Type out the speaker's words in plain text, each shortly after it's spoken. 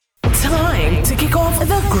kick off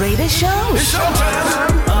the greatest show. It's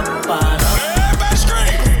showtime. Everybody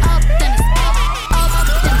scream.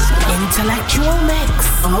 Intellectual mix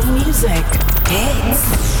of music. Hits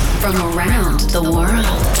from around the world.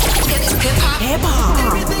 Hip hop.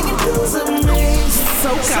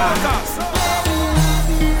 Soca.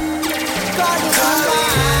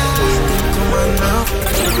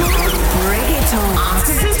 Reggaeton,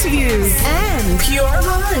 artist interviews, and pure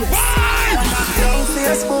vibes. Down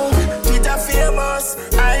Facebook, Twitter famous,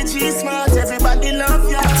 IG smart, everybody love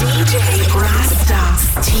ya. DJ Rasta,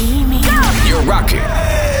 steaming. You're rocking.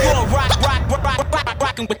 You're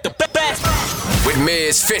rocking with the best. With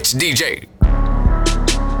Ms. Fitz DJ.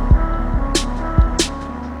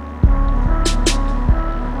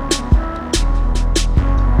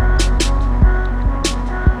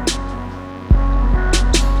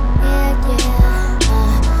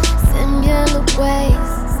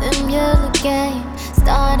 Similar game,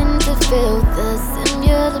 starting to feel the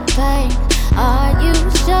similar pain. Are you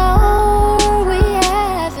sure we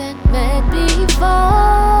haven't met before?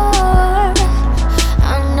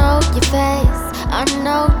 I know your face, I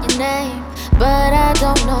know your name, but I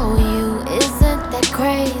don't know you. Isn't that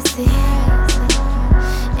crazy?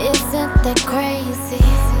 Isn't that crazy?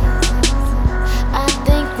 I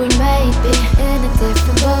think we may be in a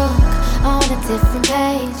different book, on a different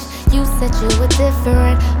page. You said you were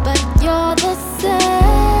different, but you're the same.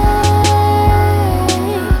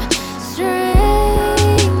 Stranger,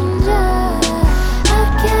 how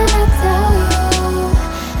can I tell you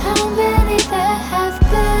how many there have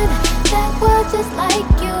been that were just like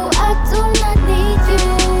you? I do not need you,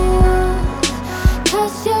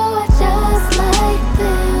 'cause you are just like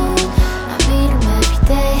them. I meet them every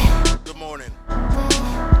day. Good morning.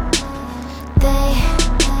 They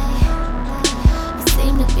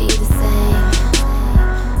seem to be the same.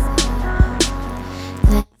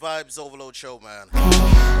 Vibes Overload Show, man. I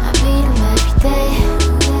meet them every day.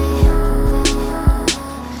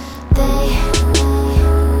 They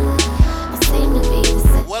seem to be the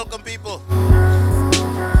same. Welcome, people.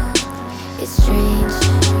 It's strange.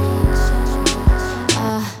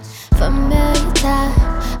 Familiar time.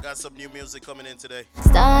 Got some new music coming in today.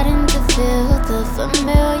 Starting to feel the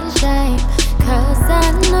familiar shame. 'Cause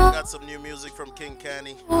I know Got some new music from King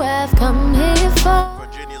Canny, who I've come here for.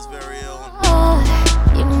 Virginia's very own. Oh,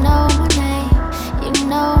 you know my name, you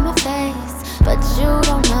know my face, but you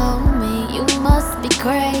don't know me. You must be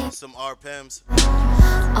crazy. Some RPMs.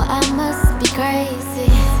 Or I must be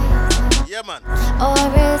crazy. Yeah, man. Or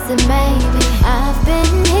is it maybe I've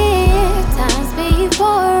been here times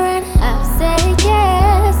before and I've said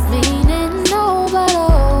yes, meaning no, but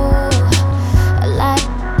oh, I like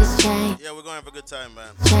this chain. Yeah, we're gonna have a good time,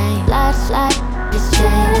 man. Chain, like this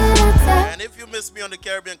chain. And if you missed me on the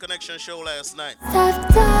Caribbean Connection show last night, Tough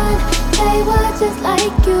done, they were just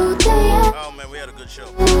like you, they are. oh man, we had a good show.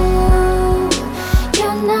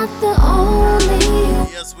 You're not the only.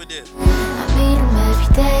 Yes, we did. I meet them every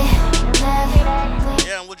day.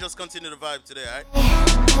 Yeah, and we'll just continue the vibe today, alright? They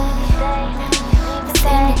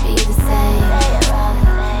seem to be the same.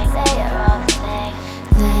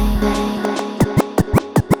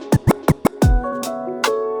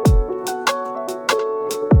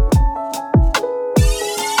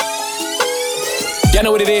 Y'all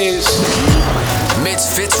know what it is.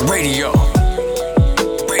 Misfits Radio.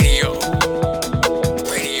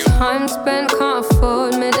 Time spent, can't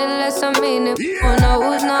afford me unless I mean it. When I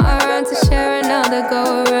was not around to share it, now they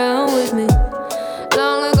go around with me.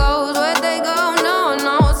 Long ago, where they go, no,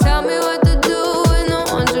 tell me what to do with the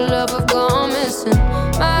ones you love have gone missing.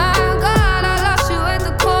 My God, I lost you at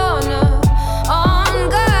the corner. On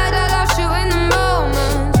God, I lost you in the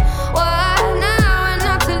moment. Why now and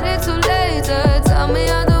not a little later? Tell me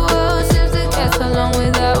how the world seems to get along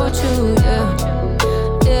without you, yeah.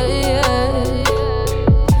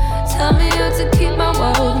 Tell me how to keep my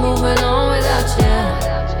world moving on without you.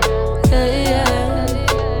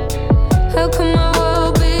 How can my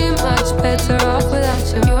world be much better off without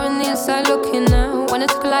you? You're on the inside looking out. When I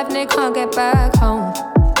took a life and they can't get back home.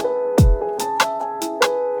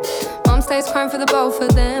 Mom stays crying for the both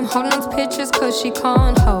of them, holding on to pictures 'cause she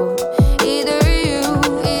can't hold either you.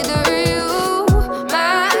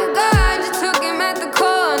 My God, you took him at the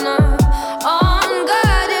corner. On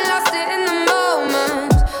God, you lost it in the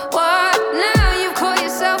moment. What now? You've caught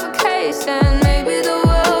yourself a case, and maybe the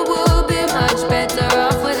world will be much better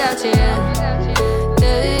off without you.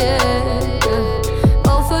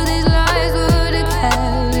 Both of these lies would have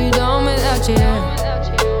carried on without you.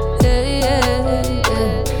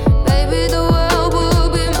 Maybe the world will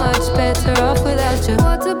be much better off without you.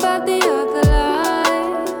 What about the other life?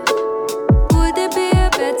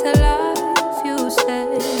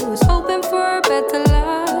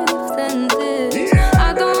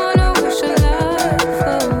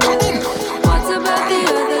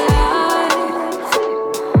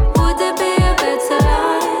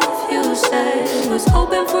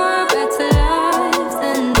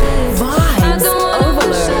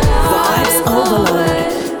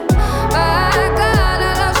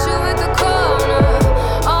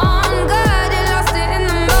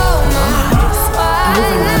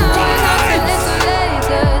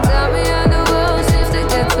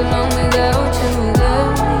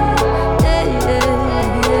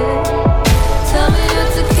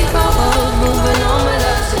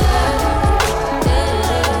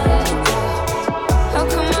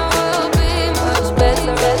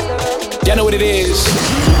 it is.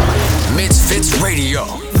 Misfits Radio.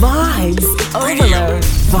 Vibes Overload.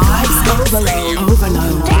 Vibes Overload.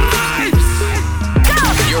 Overload.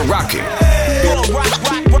 You're rocking.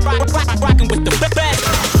 Rocking with the best.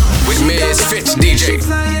 With Misfits DJ.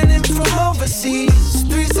 Flying in from overseas.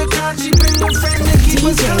 Streets of country, bring a friend to keep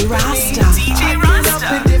us DJ company. Rasta. DJ Rasta. I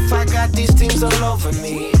can't help it if I got these things all over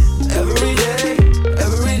me. Every day,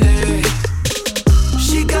 every day.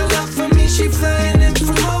 She got love for me, she flying in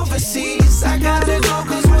from overseas. I gotta go,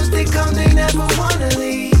 cause once they come, they never wanna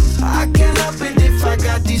leave. I can't help it if I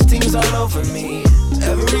got these things all over me.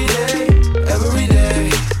 Every day, every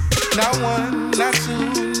day. Not one, not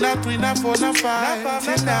two, not three, not four, not five.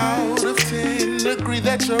 10 out of 10 agree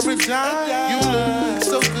that you're a dime. You look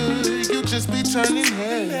so good, you just be turning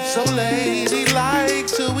heads. So ladylike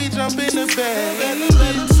till we jump in the bed.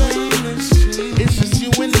 It's just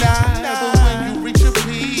you and I. But when you reach a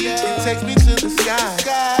peak, it takes me to the sky.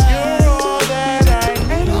 You're all that I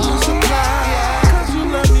need to supply. Cause you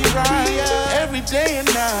love me right every day and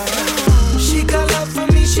night. She got love for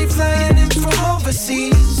me, she flying in from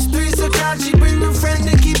overseas. Streets of God, she bring a friend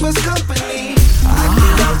to keep us company. I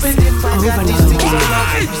can't help it if I got these things all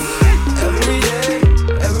over me. Every day,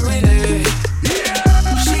 every day.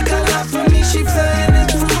 She got love for me, she flying in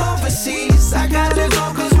from overseas. I gotta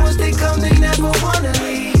go, cause once they come, they never wanna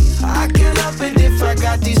leave. I can't help it if I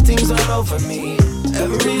got these things all over me.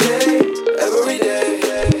 Every day, every day.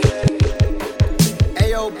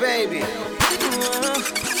 Ayo, baby,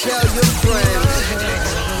 tell your friends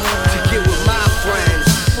to get with my friends.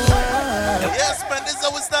 Yes, man, this is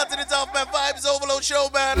how we started it off, man. Vibes Overload Show,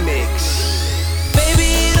 man. Mix. Baby,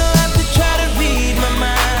 you don't have to try to read my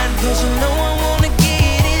mind, cause you know I wanna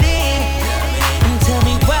get it in. And tell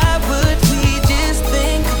me why would we just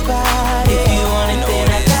think about it? If you want it, then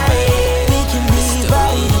I got it. We can be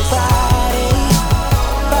body to body,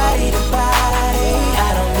 body to body. I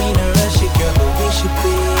don't mean to rush it, girl, but we should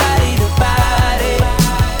be body to body,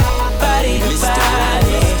 body to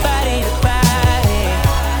body, body to body.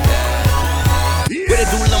 What it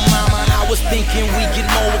do, lil' mama? I was thinking we get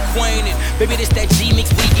more acquainted. Baby, this that G-Mix,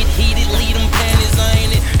 we get heated, lead them panties,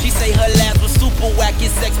 ain't it? She say her last was super whack,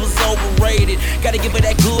 his sex was overrated. Gotta give her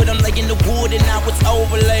that good, I'm laying the wood and now it's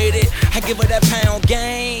overlaid. I give her that pound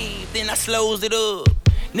game, then I slows it up.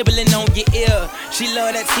 Nibbling on your ear, she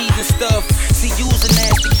love that teasing stuff. See, you's a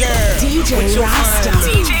nasty girl. DJ Rasta.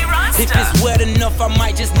 DJ Rasta. If it's wet enough, I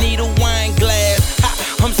might just need a wine glass. Ha,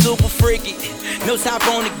 I'm super freaky, no top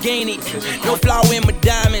on the guinea, no flaw in my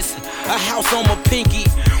diamonds, a house on my pinky.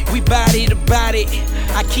 We body to body,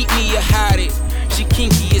 I keep me a hottie. She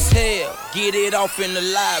kinky as hell, get it off in the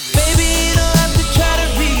lobby. Baby, you don't have to try to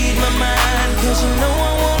read my mind, cause you know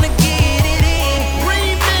I wanna get it in.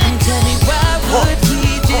 And tell me why would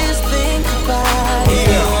we just think about it? If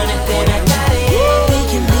you want it, then I got it.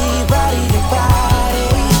 We can be body to body,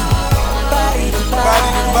 body to body.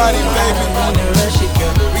 Body to body, baby.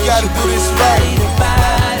 We gotta do this right. Body to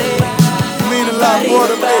body. Mean a lot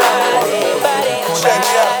more to me. Check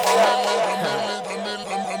it out.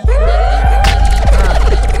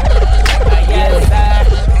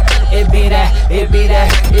 It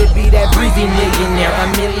be that breezy millionaire. A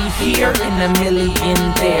milli here and a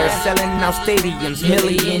million there. Selling out stadiums,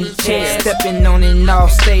 million chairs. Stepping on it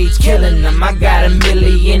off stage, killing them. I got a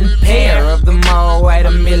million pair of them all at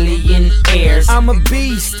a million airs. I'm a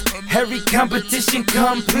beast. Every competition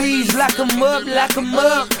come please. Lock 'em up, lock 'em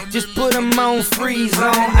up. Just put 'em on freeze,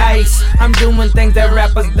 on ice. I'm doing things that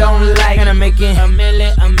rappers don't like. And I'm making a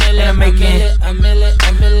million.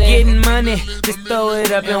 Getting money, just throw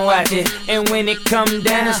it up and watch it. And when it come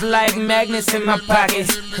down, it's like magnets in my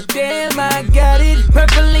pockets. Damn, I got it.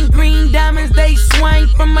 Purple and green diamonds, they swing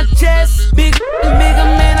from my chest. Bigger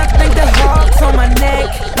man, I think the hawks on my neck.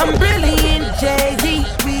 I'm brilliant, Jay-Z,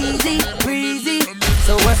 Weezy, breezy.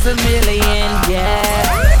 So what's a million? Yeah.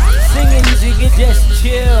 Singing, you can just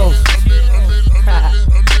chill.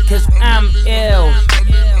 Cause I'm ill.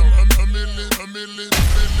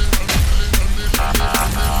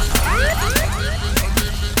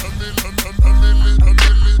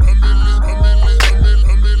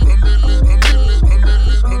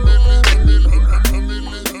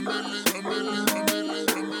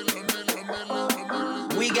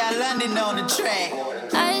 We got London on the track.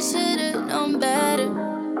 I should've known better.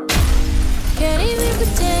 Can't even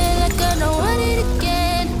pretend like I don't want it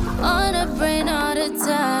again. On the brain all the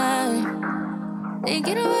time.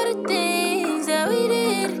 Thinking about the things that we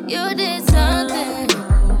did. You did something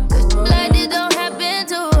like it don't happen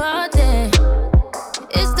too often.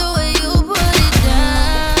 It's the way you put it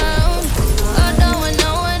down. Although when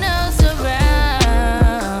no one else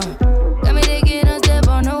around, got me taking a step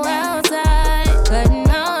on the wild side.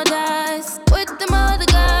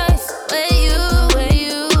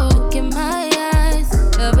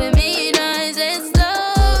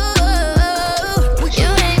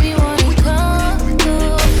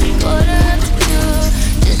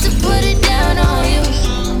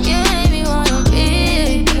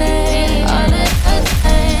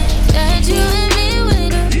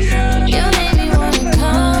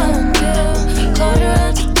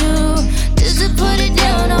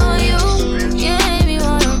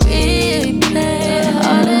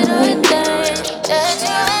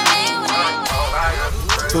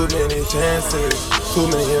 Too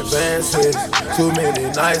many advances, too many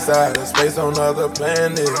nights out of space on other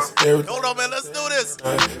planets. Hold on, man, let's do this.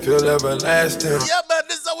 Feel everlasting. Yeah, man,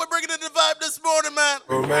 this is how we're bringing in the vibe this morning, man.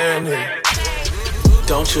 Romantic.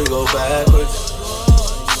 Don't you go backwards.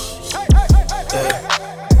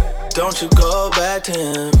 Yeah. Don't you go back to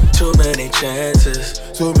him. Too many chances.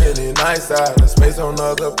 Too many nights out of space on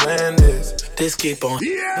other planets. This keep on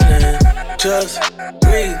just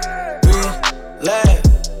breathe, relax,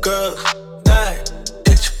 girl, night.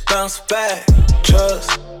 Hit you bounce back.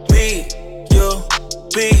 Trust me, you'll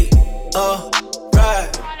be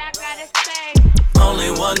alright.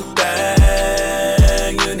 Only one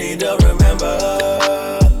thing you need to remember.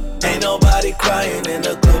 Ain't nobody crying in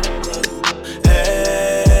the club.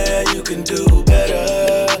 Hey, you can do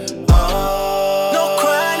better. Oh, no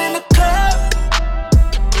crying in the club.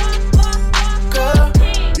 Girl.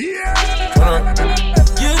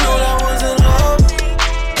 You know that wasn't love.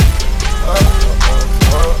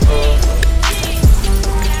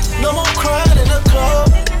 No more crying in the club.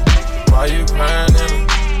 Why you crying in the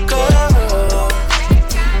club?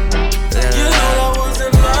 You know that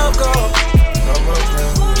wasn't love, girl.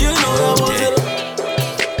 You know that wasn't love.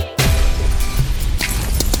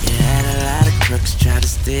 You had a lot of crooks try to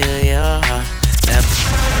steal your heart. Cut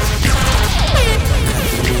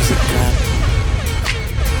the music up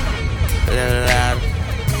a little louder.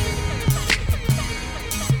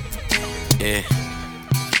 Yeah.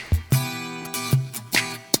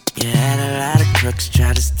 You had a lot of crooks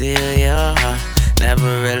try to steal your heart.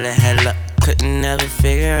 Never really had luck, couldn't never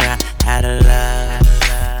figure out how to love.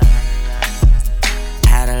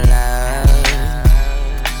 How to love.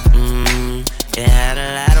 You had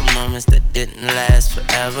a lot of moments that didn't last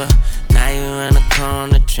forever. Now you in a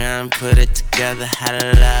corner trying to put it together. How to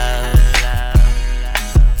love.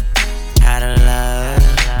 How to love.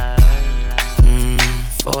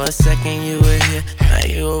 For a second you were here, now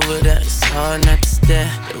you over there. It's hard not to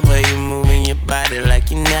stare. The way you moving your body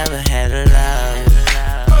like you never had a love.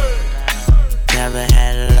 Never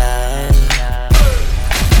had a love.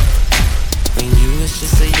 When you was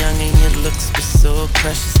just a youngin', your looks were so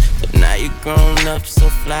precious. But now you grown up so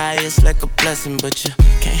fly, it's like a blessing. But you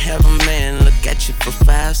can't have a man look at you for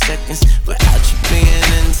 5 seconds without you being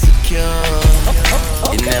insecure.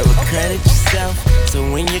 You never credit yourself, so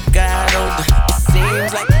when you got older, it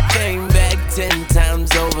seems like you came back 10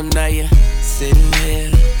 times over. Now you're sitting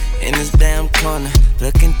here in this damn corner,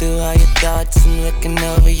 looking through all your thoughts and looking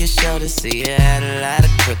over your shoulder. See, you had a lot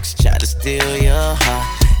of crooks try to steal your heart.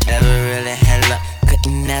 Never really had luck,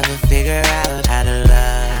 couldn't never figure out how to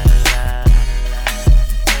love.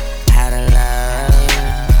 How to love.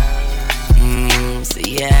 See,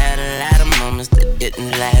 you had a lot of moments that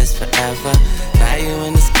didn't last forever. Now you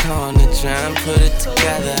in this corner trying to put it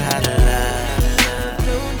together. How to love.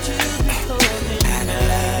 How to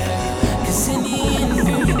love. 'Cause in the end,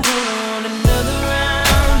 girl, you're going on another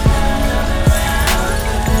round.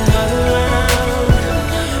 Another round.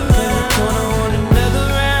 Girl, you're going on another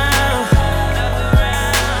round. Another round.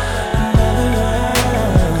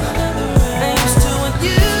 I used to want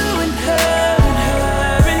you and her and her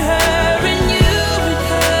and her and you and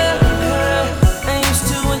her and her. I used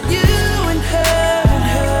to want you and her and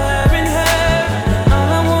her and her. All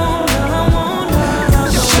I want.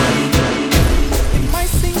 It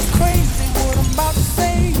might seem crazy what I'm about to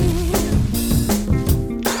say.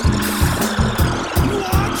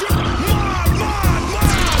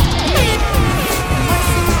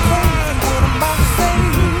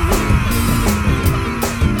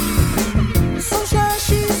 Sunshine,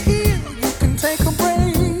 she's here, you can take a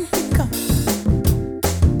break.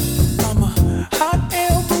 I'm a hot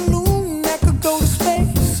air balloon that could go to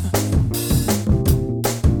space.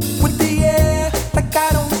 With the air, like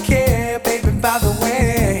I don't care, baby, by the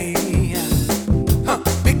way.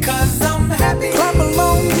 Because I'm happy. Clap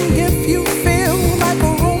along if you feel like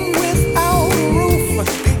a room without a roof.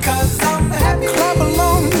 Because I'm happy. Clap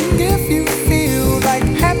along if you feel like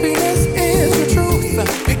happiness is the truth.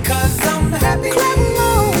 Because I'm happy. Clap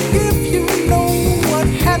along if you know what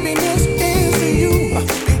happiness is to you.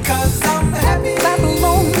 Because I'm happy. Clap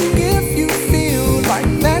along if you feel like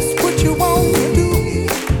that's what you want to do.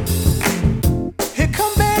 Here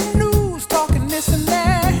come bad news, talking this and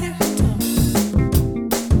that.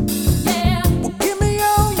 Well, give me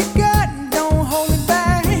all you got and don't hold it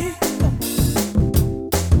back.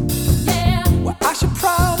 Well, I should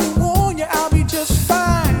probably warn you, I'll be just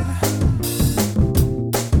fine.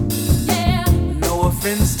 No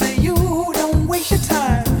offense to you, don't waste your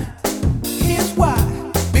time. Here's why.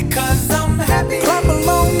 Because I'm happy. Clap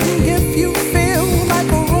along if you feel like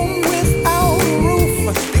a room without a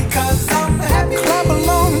roof. Because I'm happy. Clap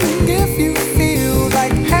along if you feel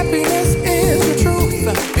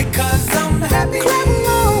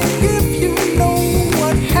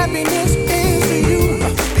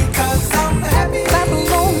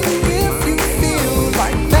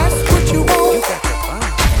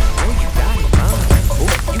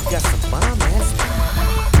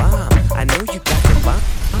you got the bomb.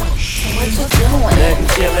 What you doing? Nothing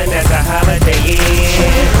chillin' at the Holiday Inn.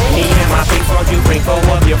 Me and my peeps, won't you bring 4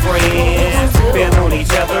 of your friends? Feel on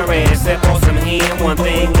each other and sip on some hen. One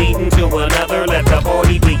thing leading to another, let the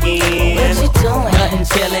party begin. What you doing? Nothing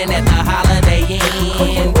chillin' at the Holiday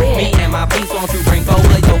Inn. Me and my peeps, won't you bring 4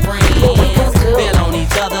 of your friends? Feel on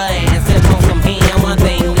each other and sip on some hen. One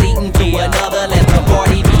thing leading to another, let the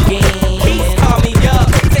party begin. Peace, call me up,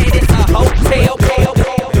 say this a hotel.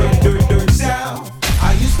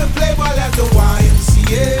 I used to play ball at the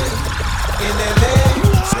YMCA in LA.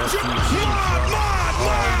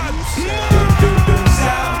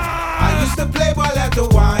 I used to play ball at the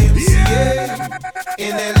YMCA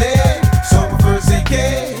in LA. So my first AK,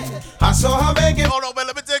 I saw her making. Hold on, man,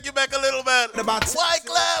 let me take you back a little bit. About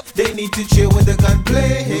Wyclef. They need to chill with the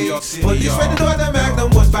gunplay. Police ready to the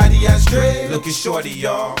Magnum was by the ashtray. Looking shorty,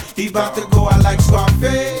 y'all. He about to go out like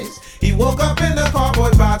Scarface. He woke up in the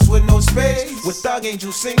cardboard box with no space. With Thug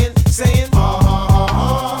Angel singing, saying,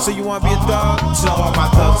 So you wanna be a thug? To all my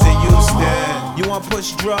thugs in Houston. You wanna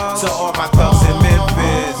push drugs? To all my thugs in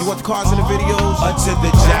Memphis. You want the cars in the videos? Or to the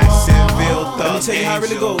Jacksonville thugs? Let me tell you how it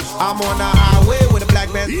really goes. I'm on the highway with a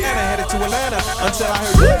black bandana headed to Atlanta. Until I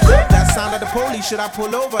heard that sound of the police. Should I pull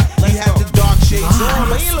over? He had the dark shades on,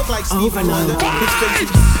 but he looked like Stevie Wonder. His face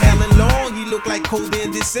was pale and long. He looked like cold in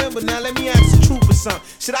December. Now let me ask the truth or something.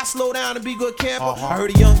 Should I slow down and be good camper? I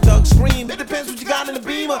heard a young thug scream. It depends what you got in the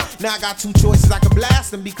Beamer. Now I got 2 choices. I can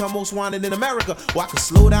blast and become most wanted in America, or I can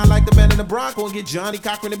slow down like the band in the Bronco and get Johnny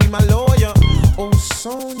Cochran to be my lawyer. Oh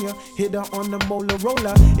Sonia, hit her on the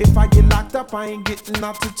Motorola. If I get locked up, I ain't getting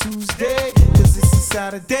out till Tuesday. Cause it's a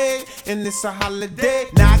Saturday and it's a holiday.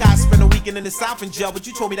 Now I gotta spend a weekend in the South in jail, but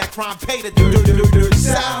you told me that crime paid the dirt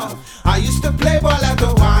South. I used to play ball at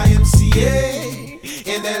the YMCA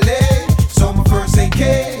in LA. So my first AK,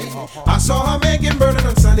 I saw her man get murdered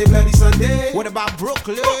on Sunday, bloody Sunday. What about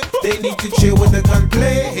Brooklyn? They need to chill with the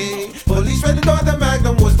gunplay. Police ready to go, the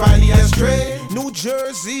Magnum was by the ashtray. New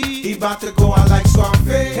Jersey, he about to go out like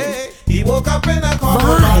Scarface. He woke up in a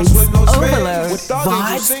cardboard box with no space. With Thug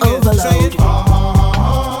Angel singing, saying,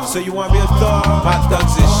 So you wanna be a thug? My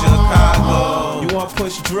thugs in Chicago. You wanna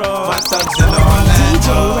push drugs? My thugs in Orlando. DJ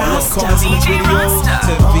Rasta. DJ Rasta.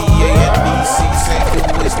 To VA and DC, St.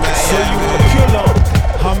 Louis, Miami. So you a killer?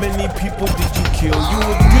 How many people did you kill? You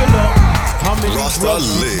a killer? How many Rasta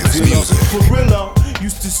lives music. Gorilla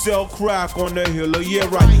used to sell crack on the hill. Yeah,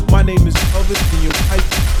 right. My name is Augustine. Your type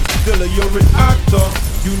is Dilla. You're an actor.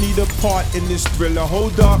 You need a part in this thriller.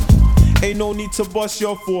 Hold up. Ain't no need to bust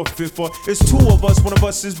your 4/5. It's 2 of us. One of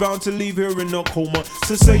us is bound to leave here in a coma.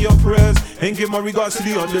 So say your prayers and give my regards to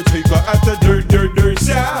the Undertaker at the dirt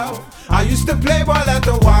South. I used to play ball at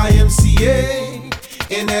the YMCA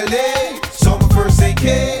in LA. So my first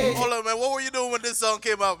AK. Hold on, man. What were you doing when this song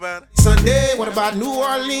came out, man? Sunday, what about New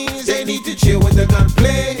Orleans? They need to chill with the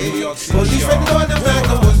gunplay. Police ready on the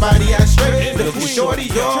Magnum was by the ashtray. Looking shorty,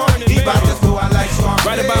 y'all. He about to go out like Scarface.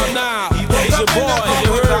 Right about now, it's your boy,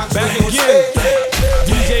 you heard? Back again.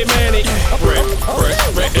 DJ Manny.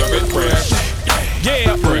 Fresh.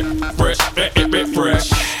 Yeah, fresh.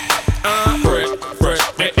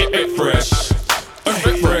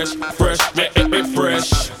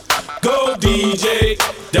 Fresh. Go DJ,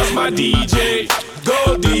 that's my DJ.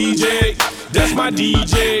 Go DJ, that's my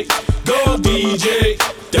DJ. Go DJ,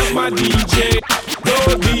 that's my DJ. Go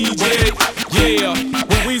DJ, yeah.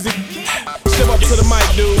 When Weezy step up to the mic,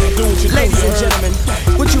 dude, do what you do. Ladies and gentlemen,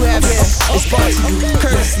 what you have here is brought to you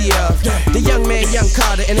courtesy of the young man, Young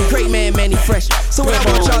Carter, and the great man, Manny Fresh. So what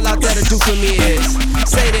I want y'all out there to do for me is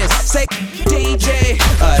say this, say DJ,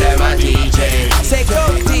 that my DJ. Say go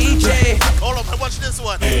DJ. Hold on, man, watch this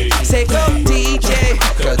one. Say go DJ,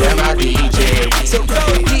 cause that my DJ. So go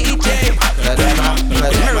DJ, cause that my.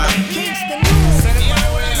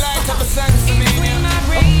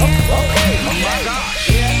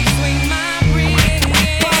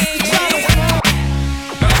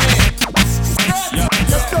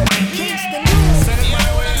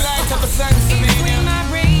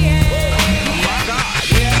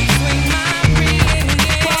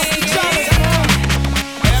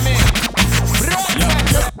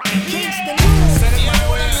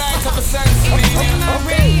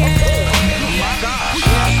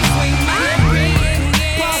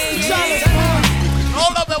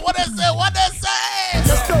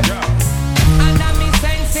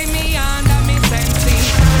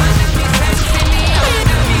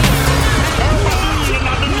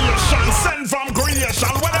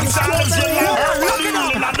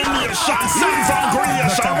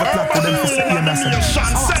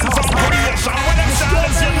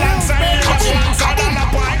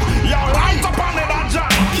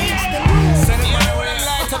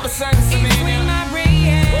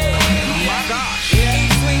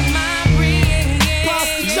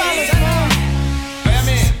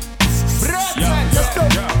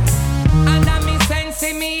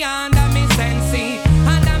 me under me sensi.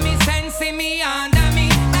 Under me sensi, me under me.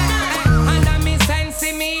 Under me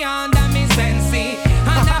sensi, me under me sensi.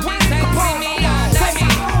 Under me sensi, me under me.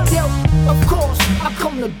 Yo, of course, I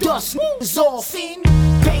come to dust niggas off. Pay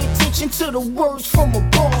attention to the words from a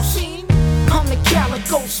boss. I'm the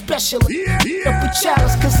calico specialist. Up with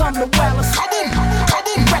chalice, cause I'm the wildest. Wrecking,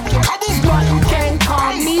 but you can't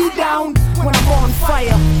calm me down when I'm on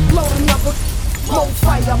fire. Blow another, more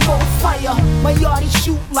fire, more fire. My yardie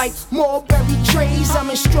shoot like mulberry trays. I'm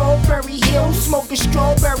in Strawberry Hills, smoking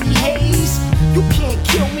strawberry haze. You can't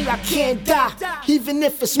kill me, I can't die. Even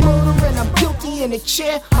if it's murder and I'm guilty in a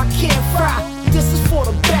chair, I can't fry. This is for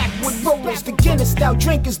the backward rollers, the Guinness style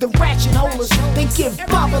drinkers, the ratchet holders. They give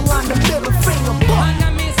Babylon the middle finger.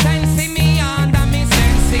 Under me sensi, me under me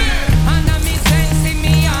sensi. Under me sensi,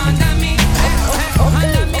 me under me.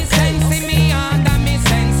 Under me sensi, me under me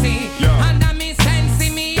sensi. Under me sensi,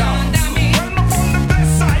 me under me. Well, I'm on the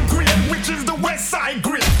best side grade, which is the west side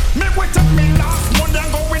grade. Me wait up me last month and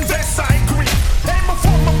go in west side grade. Hey,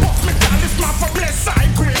 before my book, me call this man for bless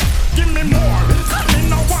side grade. Give me more, me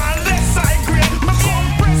no want less side grade. Me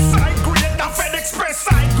compress side grade, and Fed Express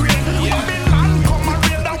side grade. Babylon come and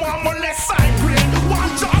raid, I want more less side grade.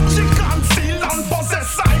 One job she conceal and possess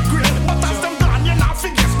side grade. But as them gone, you not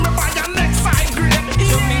forget me by your next side grade.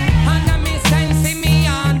 Under me sensi, me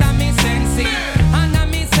under me sensi. Under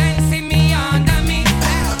me sensi, me under me.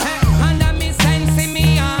 Under me sensi,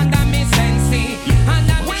 me under me sensi.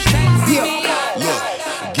 Under me sensi, me under me. Look,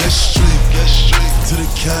 get straight to the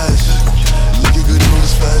cash. Looking good in all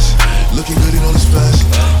this fashion. Looking good in all this fashion.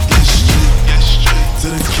 Get straight to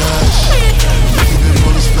the cash. Looking good in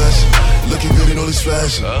all this fashion. Looking good in all this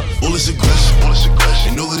fashion. All this aggression.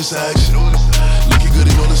 And know that it's action. Looking good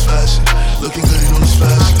in all this fashion. Looking good in all this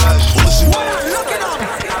fashion. All this aggression.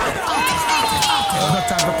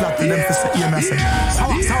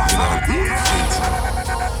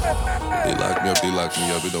 They lock me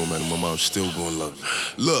up, it don't matter, my mom's still gonna love me.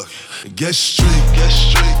 Look, get straight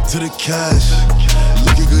to the cash.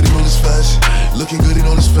 Looking good in all this fashion. Looking good in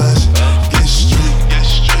all this fashion. Get straight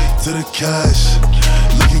to the cash.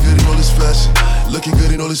 Looking good in all this fashion. Looking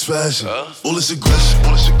good in all this fashion. All this aggression.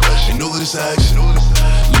 And know that it's action.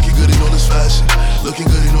 Looking good in all this fashion. Looking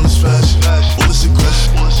good in all this fashion. All this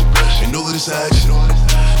aggression. And know that it's action.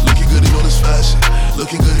 Looking good in all this fashion.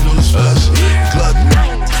 Looking good in all this fashion. Glock.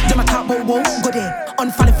 Them a talk about wow, go there.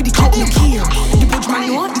 Unfollow for the clout, no care. The budge man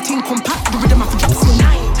know the thing compact, the rhythm of the drop so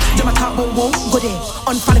nine. Them a talk about wow, go there.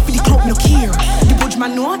 Unfollow for the clout, no care. The budge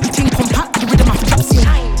man know the thing compact, the rhythm of the drop so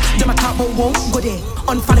nine. Them a talk about wow, go there.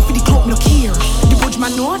 Unfollow for the clout, no care. The budge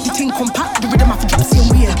man know the thing compact, the rhythm of the drop so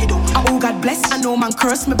weird. Oh God bless, I know man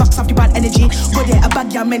curse, me box off the bad energy. Go there, a bad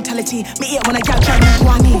girl mentality. Me ear when I get try me go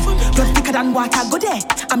on in. Blood thicker than water, go there.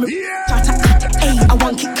 I'm a charter, hey, I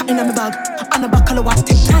want kick cut in my bag. And a buckle of what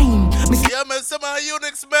take time. Yeah, man, some of you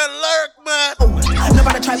niggas man lurk, man.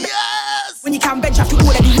 Nobody try. Yes. When you can't bench after all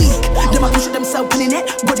of the week, them a push themselves in the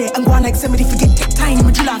net. Go there and go on like somebody forget. Take time,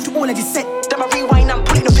 we drill after all of the set. Them a rewind and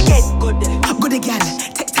put it up again. Go there, girl.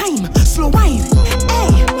 Take time, slow wine.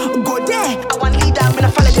 Hey, go there. I want lead down when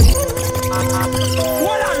I follow them.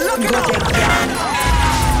 What I look at them. Take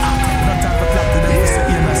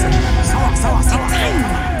time.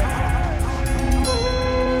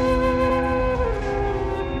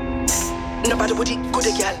 Nobody with it, good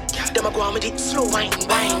girl. Them a go on with it, slow wine.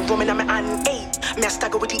 Woman on my hand, hey. Me a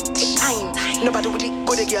stagger with it, take time. Nobody with it,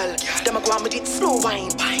 good girl. Them a go on with it, slow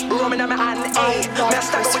wine. Woman on my hand, hey. Me a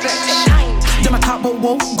stagger with it, take time. Them a talk about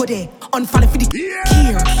wow, go there. Unfollow for the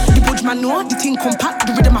here. The budge man know the thing compact,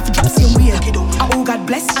 the rhythm of the drop same weird. Oh God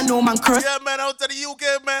bless, I know man curse. Yeah, man, out to the UK,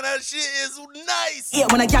 man, that shit is nice. Yeah,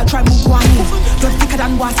 when a girl try move, go on move. Blood thicker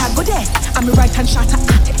than water, go there. I'm a right hand shot at.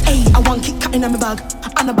 Hey, I want kick cut in my bag.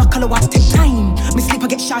 And a buckle of water take time. Me sleep, I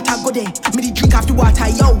get shot, I go there. Me the drink after water,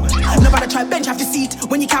 yo. Nobody try bench after seat.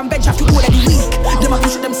 When you can't bench after all of the week. Them a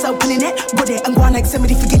push themselves in the net. Go there and go on like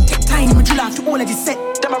somebody forget. Take time, me drill after all of the set.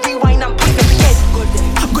 Them a rewind and put it up again.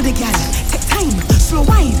 Go there, girl. Take time, slow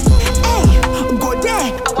wine. Hey, go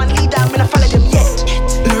there. I want lead down when I follow them yet.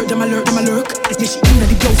 Lurk, them a lurk. Yeah, she in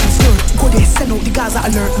the blouse and skirt. Go there, send out the Gaza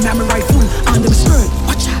alert. Me a rifle on them skirt.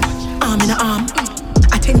 Watch out, arm in a arm.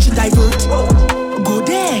 Attention divert. Go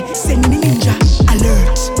there, send me the ninja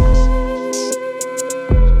alert.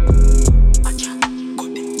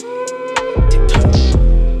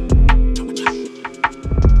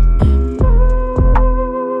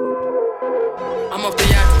 I'm off the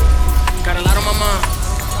yacht, got a lot on my mind.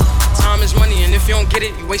 Time is money, and if you don't get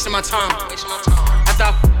it, you wasting my time.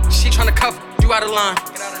 After she tryna cuff, you out of line.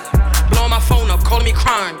 blowing my phone up, calling me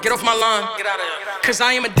crying. Get off my line. Get out of here. Cause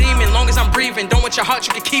I am a demon, long as I'm breathing. Don't want your heart,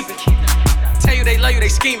 you can keep it. Tell you they love you, they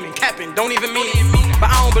scheming, capping, don't even mean it.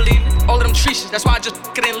 But I don't believe it. All of them treaches, that's why I just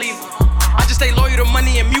couldn't leave it. I just stay loyal to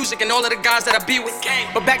money and music and all of the guys that I be with.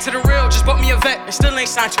 But back to the real, just bought me a vet and still ain't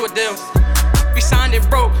signed to a deal. We signed it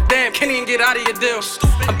broke, damn, can't even get out of your deal.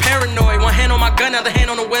 I'm paranoid, one hand on my gun, other hand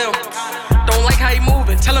on the wheel. Don't like how he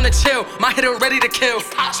moving, tell him to chill. My hitter ready to kill.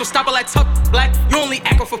 So stop all that tough black, you only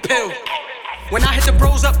echo for pill. When I hit the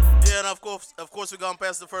bros up. Yeah, and of course we gone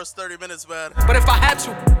past the first 30 minutes, man. But if I had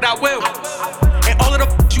to, I will. And all of the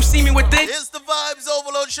you see me with this. It's the Vibes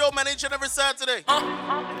Overload Show, man, each and every Saturday.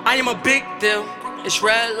 I am a big deal. It's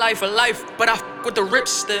red life for life, but I with the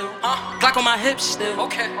rips still. Glock on my hips still.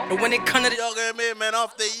 Okay. And when it come to the y'all get me, man,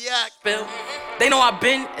 off the yak. Bill, they know I've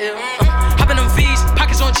been ill. Hopping them V's,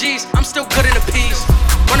 pockets on G's. I'm still good in the P's.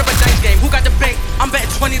 Run up a dice game, who got the bank? I'm betting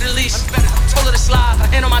 20 the least. Told her to slide, her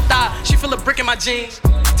hand on my thigh. She feel a brick in my jeans.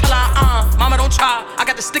 Tell her, mama don't try. I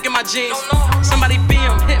got the stick in my jeans. Somebody beam,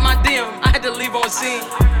 hit my DM. I had to leave on scene.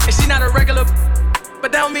 And she not a regular,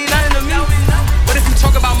 but that don't mean nothing to me. But if you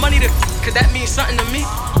talk about money, cause that means something to me.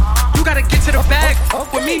 You gotta get to the bag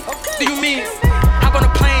with me. Do you mean? Hop on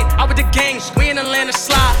a plane, out with the gangs. We in the land of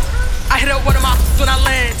slide. I hit up one of my when I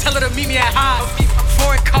land. Tell her to meet me at high.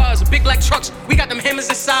 Foreign cars, big black trucks. We got them hammers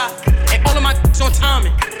inside. And all of my on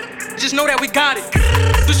timing. Just know that we got it.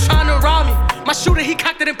 Just trying to rob me. My shooter, he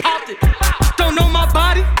cocked it and popped it. Don't know my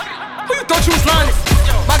body? Who you thought you was lying?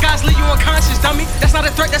 My guys leave you unconscious, dummy. That's not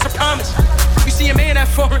a threat, that's a promise. You see a man that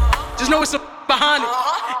foreign, just know it's a behind it.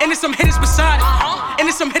 And there's some hitters beside it. And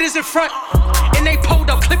there's some hitters in front. And they pulled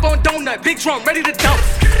up, clip on donut, big drum, ready to dump.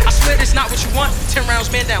 I swear this not what you want. 10 rounds,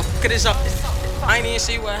 man down, look at this up. I ain't even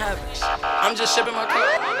see what happens. I'm just shipping my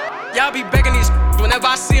car. Y'all be begging these whenever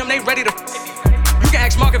I see them, they ready to. You can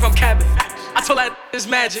ask Mark if I'm capping. I told that it's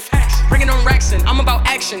magic. Bringing them racks in, I'm about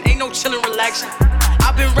action. Ain't no chillin', relaxing.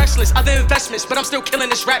 I've been restless, other investments, but I'm still killing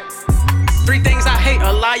this rap. 3 things I hate,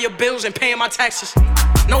 a lie, your bills, and paying my taxes.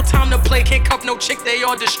 No time to play, can't cuff no chick, they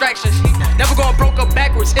all distractions. Never going broke up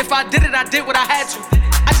backwards. If I did it, I did what I had to.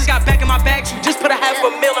 I just got back in my bag too. Just put a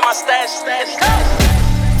 $500,000 in my stash.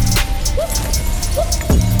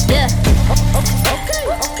 Yeah. Okay.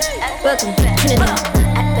 Welcome to the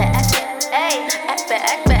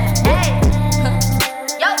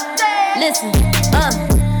Listen,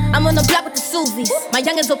 I'm on the block with the Suvies. My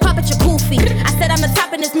youngins will pop at your koofy. I said I'm the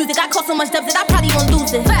top in this music. I caught so much dubs that I probably won't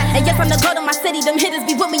lose it. And yes, I'm the girl in my city. Them hitters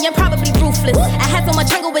be with me and probably ruthless. I had so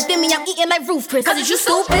much hunger within me. I'm eating like Roof Chris. Cause you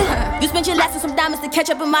stupid. You spent your last on some diamonds to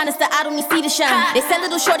catch up in mine. Instead, I don't need see the shine. They said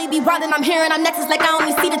little shorty be wildin'. I'm hearing I'm next. It's like I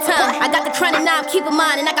only see the time. I got the crown and now I'm keeping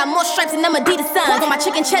mine. And I got more stripes than them Adidas signs. On my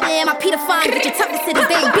chicken cheddar and my Peter Fine. But your toughest cities,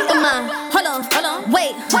 they ain't beating mine. Hold on,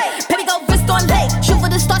 wait. Baby, go wrist on leg. Shoot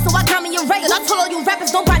for the stars, so I got me a race. I told all you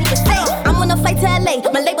rappers, nobody was safe. I'm on a flight to LA.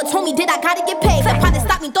 My label told me, I gotta get paid. That pilot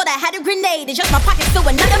stopped me, thought I had a grenade. It's just my pocket still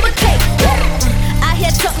with nothing but cake. I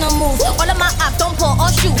hear truck no moves. All of my ops don't pull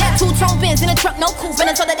or shoot. 2-tone bins in a truck, no coupe. And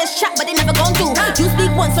I told her this chop, but they never gon' do. You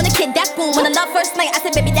speak once on the kid, that's boom. When I love first night, I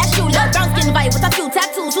said, baby, that's you. Love brown skin vibe with a few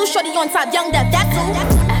tattoos. Who's shorty on top, young death, that's who.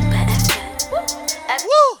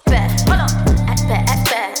 Woo! Hold on. Act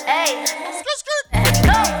bad. Hey. Skirt.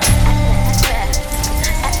 Go.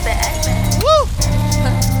 Woo!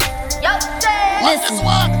 Yo, listen.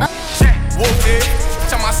 Whoop it.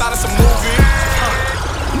 Tell my side of some movie.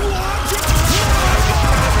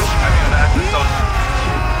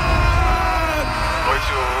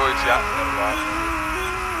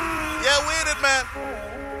 Yeah, we in it, man.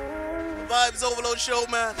 Vibes Overload Show,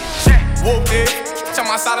 man. Whoop it. Tell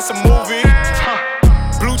my side of some movie.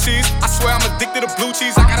 Blue cheese, I swear I'm addicted to blue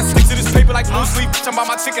cheese. I gotta stick to this paper like blue sleep. Talking about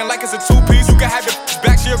my chicken like it's a 2-piece. You can have your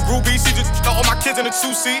back, she a groupie. She just throw all my kids in a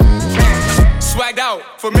 2-seat. Swagged out,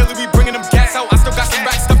 familiar, we bringing them gas out. I still got some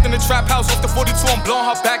racks stuffed in the trap house. Off the 42, I'm blowing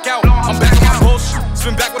her back out. I'm back on my bullshit,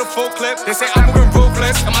 spin back with a full clip. They say I'm moving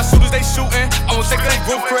ruthless, and my shooters they shooting. I won't take that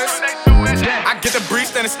roof, Chris. I get the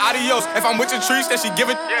breeze, then it's adios. If I'm with your trees, then she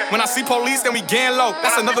give it. When I see police, then we gang low.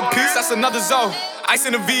 That's another piece, that's another zone. Ice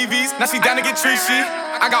in the VVs, now she down to get treachy.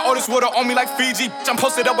 I got all this water on me like Fiji. I'm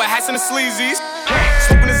posted up with hats and the sleazies.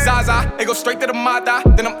 Smoking the Zaza, they go straight to the Mata.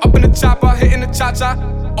 Then I'm up in the chopper, hitting the cha-cha.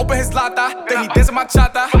 Open his lata, then he dancing my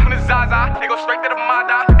chata. Smoking the Zaza, they go straight to the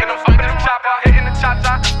Mata. Then I'm up in the chopper, hitting the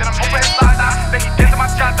cha-cha. Then I'm open his lata, then he dancing my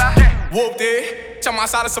chata. Whooped it, tell my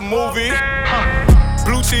side of some movie.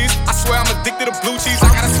 Blue cheese, I swear I'm addicted to blue cheese.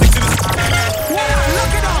 I gotta stick to this.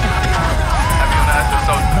 Look it up.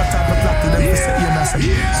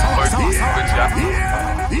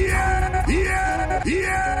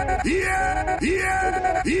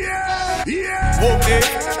 Whoop it.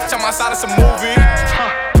 Tell my side of some movie.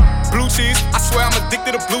 Blue cheese, I swear I'm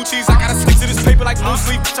addicted to blue cheese. I gotta stick to this paper like blue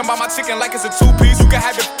sleep. Talking about my chicken like it's a two-piece. You can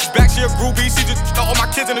have it back, she a groupie. She just throw all my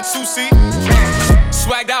kids in a two-seat.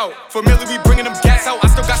 Swagged out, familiar, we bringing them gas out. I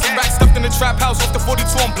still got some racks stuffed in the trap house. Off the 42,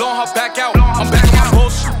 I'm blowing her back out. I'm back on my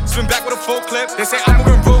bullshit, spin back with a full clip. They say I'm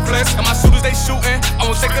moving ruthless, and my shooters they shooting. I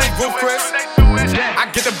won't take that roof, Chris. I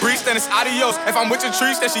get the breeze, then it's adios. If I'm with your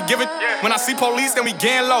trees, then she give it. When I see police, then we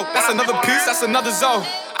gang low. That's another piece, that's another zone.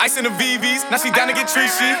 Ice in the VVs, now she down to get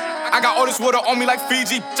treachy. I got all this water on me like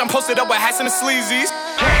Fiji. I'm posted up with hats and the sleazies.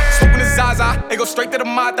 Swooping the Zaza, they go straight to the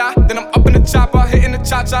Mata. Then I'm up in the chopper, hitting the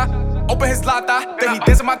cha-cha. Open his lata, then he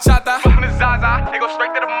dancing my chata. Swooping the Zaza, they go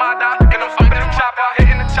straight to the Mata. Then I'm up in the chopper,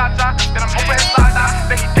 hitting the cha-cha. Then I'm open his lata,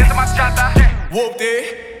 then he dancing my chata. Whooped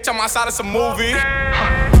it, tell my side of some movie.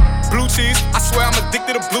 Blue cheese, I swear I'm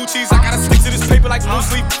addicted to blue cheese. I gotta stick to this paper like blue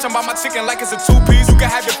sleep. Talking about my chicken like it's a two-piece. You can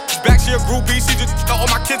have your back, she a groupie. She just throw all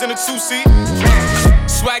my kids in a two-seat.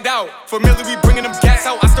 Swagged out, familiar, we bringing them gas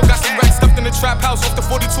out. I still got some racks stuffed in the trap house. Off the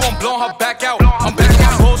 42, I'm blowing her back out. I'm back on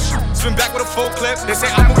my bullshit, spin back with a full clip. They say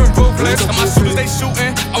I'm moving ruthless, and my shooters they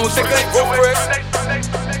shooting. I won't take that roof, Chris.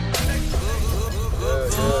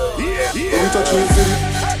 Every touch you city.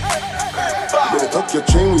 Better tuck your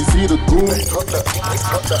chain when you see the goon.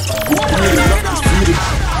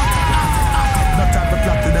 Not time to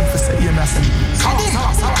plot to them for say you're nothing.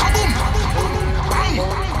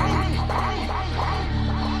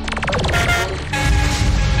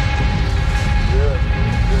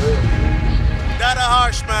 That a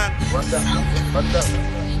harsh man.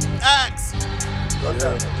 Axe.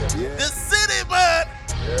 The city, man.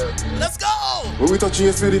 Let's go. When we touching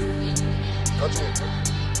your city.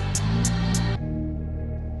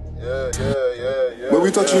 When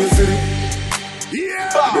we touching your city.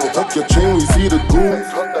 Better tuck your chain when you see the goon.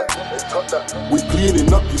 We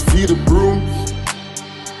cleaning up, you see the broom.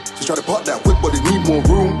 She try to park that whip, but they need more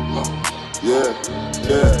room.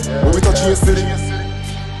 When we touching your city.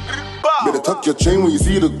 Better tuck your chain when you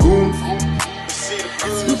see the goon.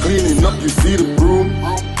 We cleaning up, you see the broom.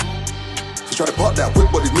 She try to park that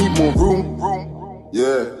whip, but they need more room.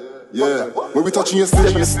 When we touching your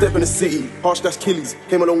city. Step in the city, harsh that's killies.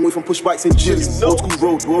 Came a long way from push bikes and jillies. Old school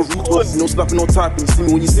road, raw route, no snapping, no typing. See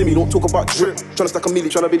me when you see me, don't talk about drip. Tryna stack a milli,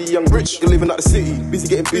 tryna be the young rich. You're living out the city, busy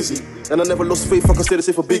getting busy. And I never lost faith, I can say the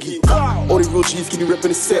same for Biggie. Only real G's keep me reppin'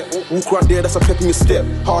 the set. Walk right there, that's a pep in your step.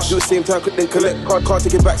 Harsh at the same time, quick then collect. Card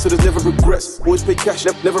take it back, so there's never regrets. Always pay cash,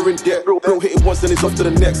 never in debt. Bro hit it once, then it's off to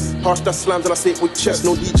the next. Harsh that slams and I say it with chest.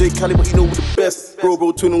 No DJ Cali, but you know we're the best. Bro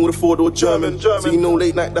tuning with a 4-door German. So you know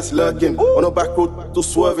late night, that's lurking. On a back road, still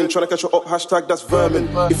swerving, trying to catch her up, hashtag that's vermin.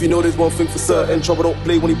 If you know there's one thing for certain, trouble don't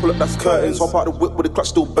play when you pull up, that's curtains. Hop out the whip with the clutch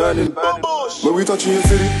still burning. When we touching your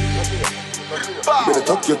city. Better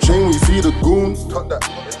tuck your chain when you see the goon.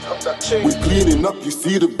 We cleaning up, you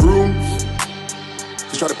see the broom.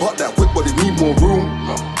 She try to park that whip, but they need more room.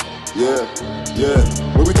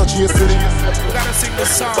 When we touching your city.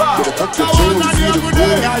 Better tuck your chain when you see the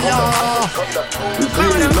goon. We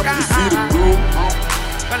cleaning up, you see the broom.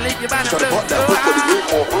 Try to pop that whip, but they need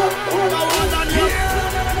more room.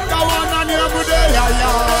 Go on your buddy,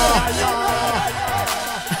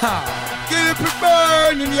 keep it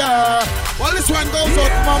burning, yeah. Well, this one goes out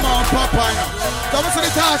to mama and papa, you know. Come to the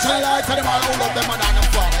touch and the lights and them all hold up them and them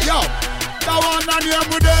father. Yo, go on your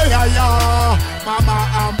buddy, mama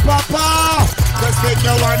and papa. Just take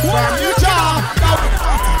your one from your jaw. Go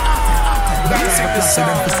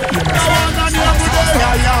on your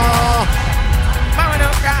buddy, Mama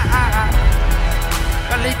don't cry,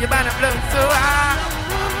 don't leave you by the blood so high.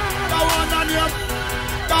 Go on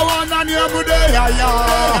your buddy,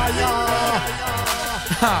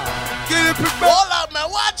 keep it back. Hold up,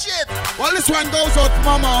 man, watch it. Well, this one goes out to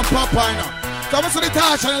mama and papa, you know. Come to the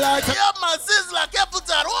touch and the light. Yeah, man, sizzler,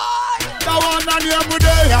 capital, why? Go on your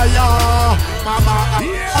buddy, mama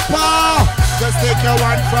and papa. Just take your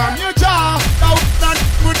one from your jaw. Go on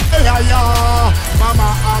your buddy,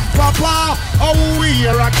 mama and papa. Oh, we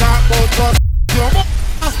hear a talk about us. Your mama,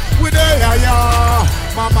 we there,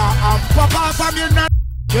 mama and papa. From your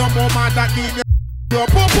mama that need your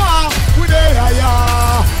papa, we there,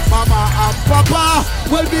 mama and papa.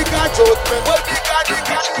 Well, we got you, well, we got you.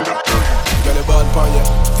 Girl, you bad pon ya.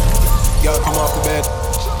 Girl, come off the bed.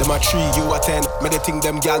 Them a 3, you a 10. Me they think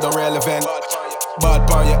them gal don't relevant. Bad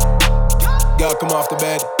pon ya. Girl, come off the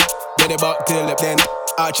bed. Get it back till lip then.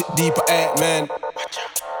 Arch it deeper, man.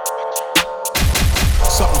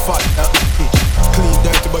 Something fat, clean,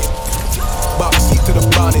 dirty, but back seat to the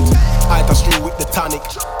bonnet. I touch through with the tonic.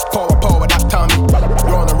 Power, that Tommy.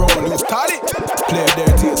 Run a roll, lose tonic. Play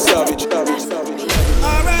dirty and savage.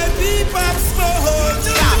 R.I.P. Pop Smoke.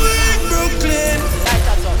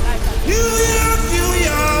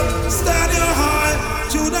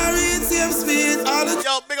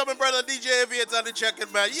 Yo, big up my brother DJ Aviator on the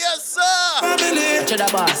check-in, man. Yes, sir. Family. To the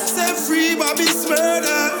boss. Set free, Bobby's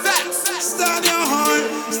murder. Stand your heart.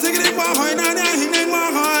 Stick it in my heart, and I hang in my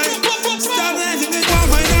heart. Stand there, hang in my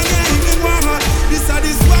heart, and I hang in my heart. This are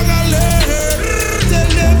this bag alert. Tell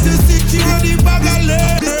them to secure the bag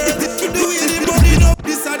alert. The way the money no.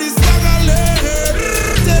 This are this bag alert.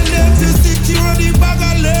 Tell them to secure the bag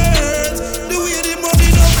alert. The way the money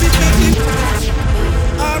no fit make it.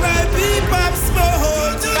 R.I.P. Pop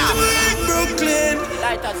Smoke. Brooklyn.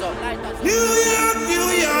 New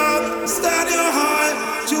York. Stand your heart.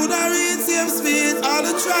 Judah Reed, Sam Smith. All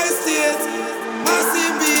the tri-states.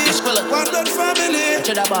 Massive beach. One blood family.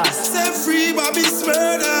 To the boss. Set free, Bobby's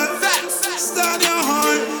murder. Stand your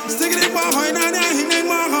heart. Stick it in my heart, and I hang in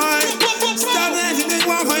my heart. Stand there, hang in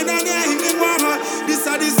my heart, and I hang in my heart. This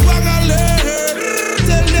are this bag alert.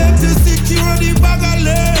 Tell them to secure the bag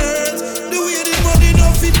alert. The way the money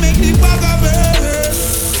no fit make the bag alert.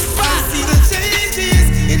 I see the changes.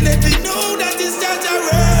 It let me know that it's just a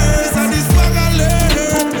word. This are this bag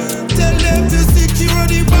alert. Tell them to secure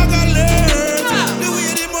the bag alert. The way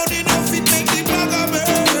the money no fit make the bag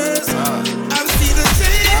alert. I see the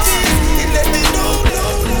changes. It let me know.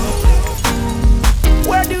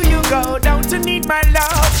 Where do you go down to need my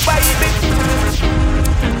love, baby?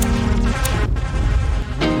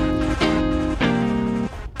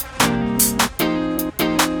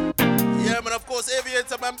 Yeah, man, of course,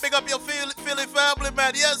 Aviator, man. Big up your Philly family,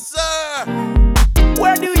 man. Yes, sir.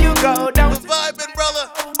 Where do you go down to vibing, brother?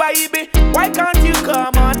 Baby, why can't you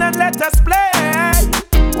come on and let us play?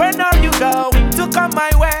 When are you going to come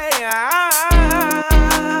my way?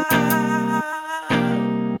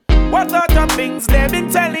 What sort of things they've been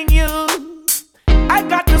telling you? I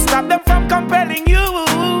got to stop them from compelling you,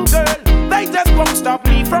 girl. They just won't stop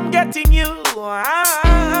me from getting you.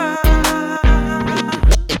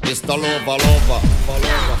 Mr. Lover.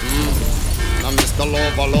 I'm Mr.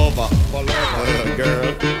 Lover.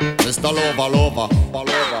 Girl. Mr. Lover.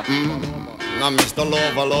 I'm Mr.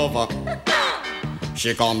 Lover.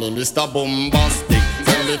 She call me Mr. Bombastic,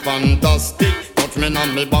 tell me fantastic. Touch me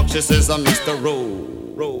on me back, she says I'm Mr.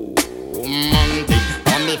 Romantic.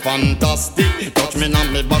 Call me fantastic, touch me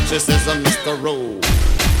on me back, she says I'm Mr.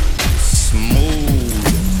 Smooth,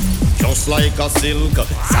 just like a silk.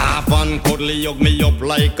 Soft and cuddly, hug me up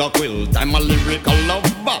like a quilt. I'm a lyrical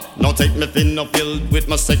lover, now take me thin or filled with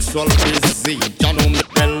my sexual physique. You know me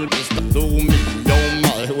well, Mr. Do me, oh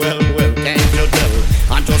my, well, can't you tell?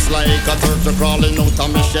 I'm just like a turtle crawling out of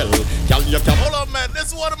my shell. Girl, you can hold up, man. This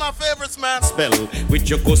is one of my favorites, man. Spell with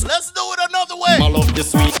your cuss. Let's do it another way. I love the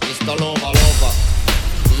sweet Mr. Lover.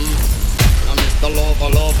 I'm Mr.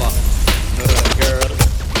 Lover. Girl,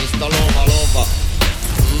 Mr. Lover.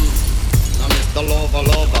 I'm Mr.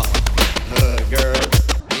 Lover. Girl,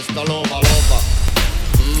 Mr. Lover.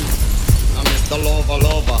 I'm Mr.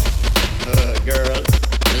 Lover. Girl,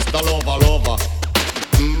 Mr. Lover.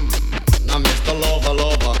 I'm Mr.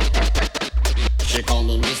 Lover. She call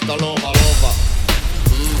me Mr. Lover.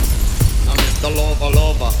 I'm Mr.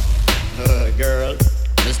 Lover. Girl,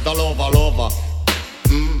 Mr. Lover.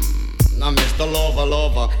 I'm Mr.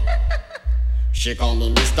 Lover. She call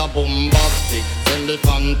me Mr. Bombastic, send me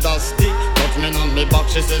fantastic. Touch me on me back,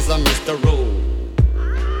 she says I'm Mr. Romantic.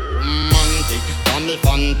 Call me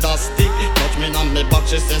fantastic, touch me on me back,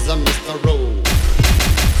 she says I'm Mr.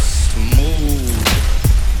 Smooth,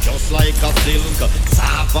 just like a silk.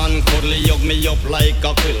 Soft and cuddly, hug me up like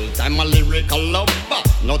a quilt. I'm a lyrical lover,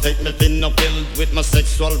 now take me thin or filled with my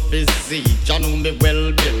sexual physique. You know me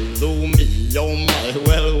well, Bill, do me, oh my,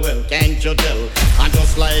 well, can't you tell? I'm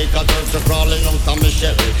just like a turtle crawling out of my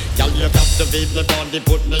shell. Girl, you captivate my body,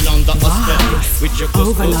 put me under a spell. With your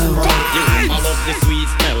Ovaload. I love the sweet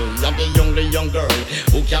smell. You're the only young girl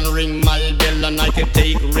who can ring my bell, and I can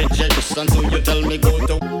take rejection. So you tell me go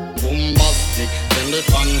to bombastic, tell me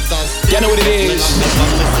fantastic. You know what it is?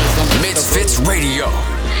 Misfits Radio.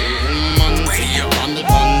 I'm the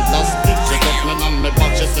fantastic. She got me on my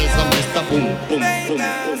back, she says I'm Mr. Boom.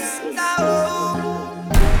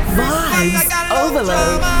 Vibes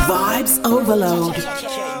Overload. Vibes Overload. This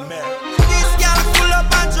girl full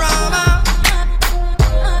up of drama.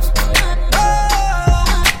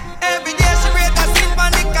 Oh, every day she break a sin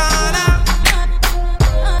on the corner.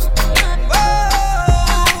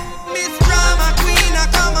 Oh, Miss Drama Queen,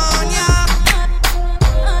 come on, yeah.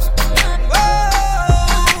 Oh,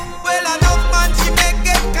 well, I love man, she make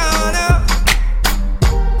it corner.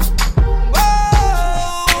 Oh,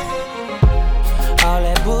 all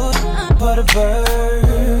that bull for the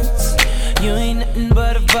birds. You ain't nothing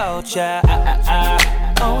but a vulture.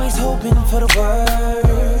 Always hoping for the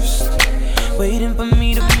worst, waiting for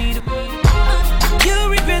me to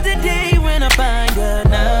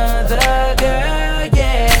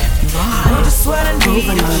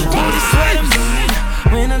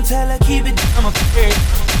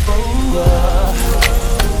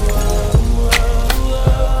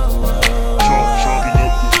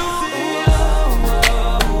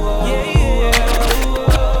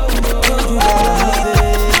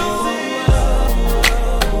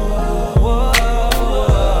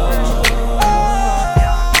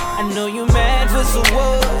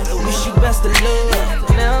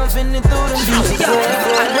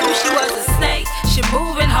I knew she was a snake, she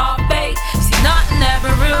moving hard bait. See nothing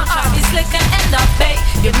ever real, try be slick and end up bait.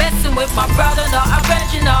 You're messing with my brother, not a friend,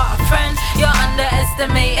 not a friend. You're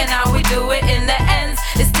underestimating how we do it in the ends.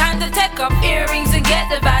 It's time to take off earrings and get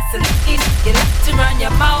the Vaseline. You like to run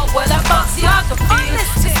your mouth, well that boxy I can feel.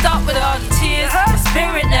 So stop with all your tears, the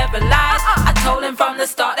spirit never lies. I told him from the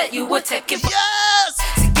start that you would take it. Yes!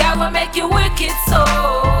 See, girl will make you wicked so.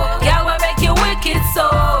 Girl will make you wicked so.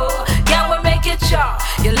 Girl will make you chop.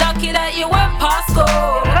 You're lucky that you went past go.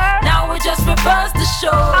 Now we just reverse the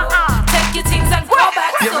show. Take your things and go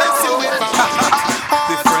back. You're messing with my heart.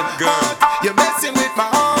 Different girl. You're messing with my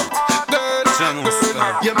heart, girl.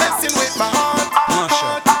 You're messing with my heart.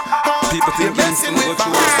 People think you're messing with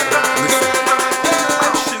my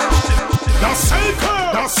Now save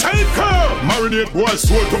her! Now save her! Marinate boys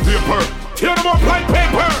sword to paper. Tear them up like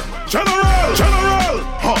paper. General! General!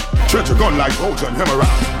 Huh! Treat your gun like Ocean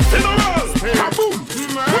Emerald. General! Kaboom!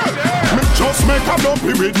 Me just make a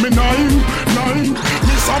lumpy with me nine.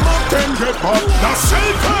 Me some of 10 get hot. Now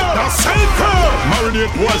save her! Now save her!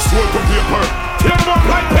 Marinate boys sword to paper. Tear them up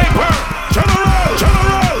like paper. General!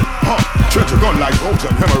 General! Huh! Treat your gun like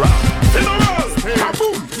Ocean Emerald. General!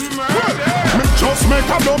 Kaboom! Me just make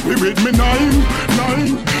a lumpy with me nine.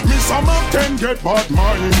 Me some of 10 get bad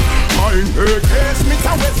mine. Yes, me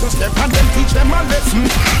can wait to step and then teach them a lesson.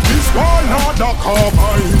 This one not the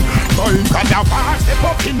carbine. Cause the war step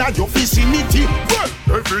up in your vicinity. Well,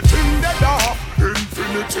 everything they are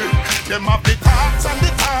infinity. Them have the thoughts and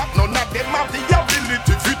the talk. None of them have the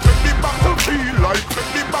ability to take the battlefield like,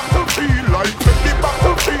 take the battlefield like, take the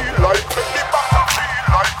battlefield like, take the battlefield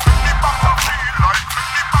like, take the battlefield like.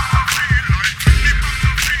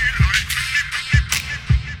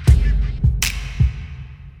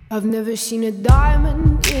 I've never seen a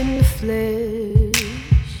diamond in the flesh.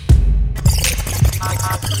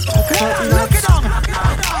 Look it on.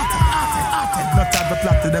 Not have the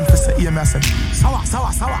plot to them to say EMS. Sour.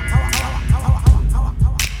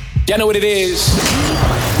 Y'all know what it is.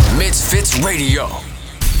 Misfits Radio.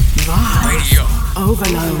 Radio.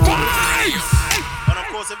 Overload. And of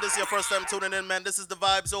course, if this is your first time tuning in, man, this is the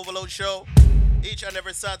Vibes Overload Show. Each and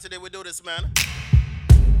every Saturday we do this, man.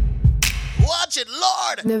 Watch it,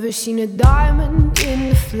 Lord! Never seen a diamond in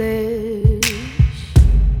the flesh.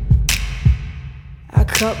 I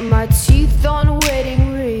cut my teeth on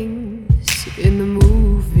wedding rings in the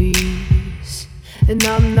movies, and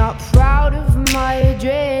I'm not proud of my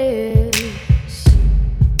address.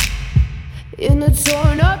 In a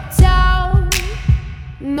torn up town,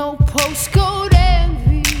 no postcode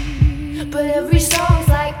envy, but every song's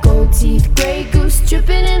like gold teeth, grey goose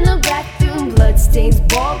dripping in the bathroom, bloodstains,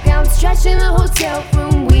 ball gowns, trash in the hotel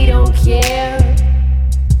room. We don't care.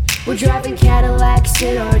 We're driving Cadillacs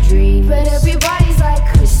in our dreams, but everybody's like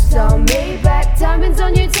crystal, Maybach, diamonds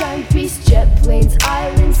on your timepiece, jet planes,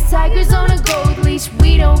 islands, tigers on a gold leash.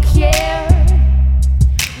 We don't care.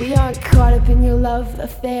 We aren't caught up in your love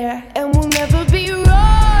affair, and we'll never be royal.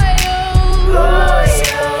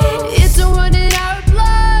 It's a run in our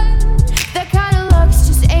blood. That kind of luck's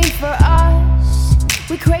just ain't for us.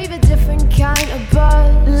 We crave a different kind of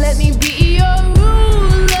buzz. Let me be your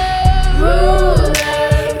ruler.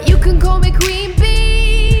 You can call me Queen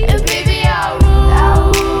Bee, and baby I'll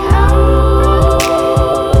rule.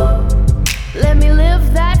 Let me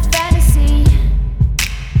live that fantasy.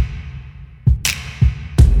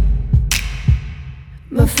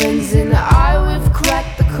 My friends and I, we've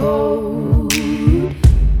cracked the code.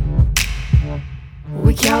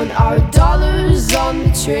 We count our dollars on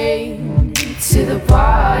the train to the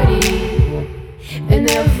party, and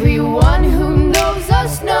everyone who knows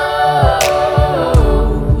us knows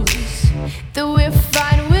that we're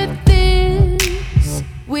fine with this.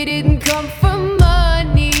 We didn't come for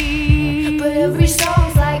money, but every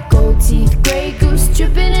song's like gold teeth, grey goose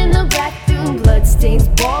dripping in the bathroom, bloodstains,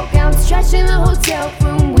 ball gowns, trash in the hotel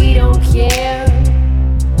room. We don't care.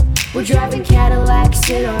 We're driving Cadillacs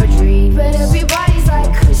in our dreams, but everybody's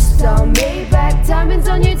like crystal, Maybach, diamonds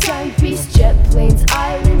on your timepiece, jet planes,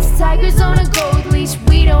 islands, tigers on a gold leash.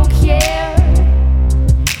 We don't care.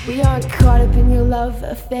 We aren't caught up in your love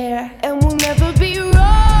affair, and we'll never be royal.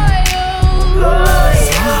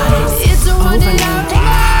 It's a run in our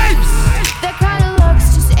lives. That kind of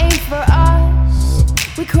luck's just ain't for us.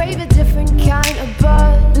 We crave a different kind of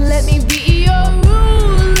buzz. Let me be your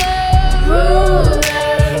ruler.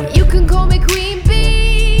 You can call me Queen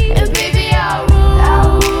Bee, and baby I'll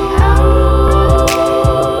rule.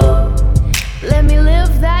 Let me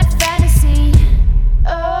live that fantasy.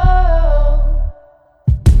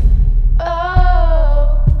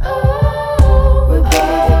 We're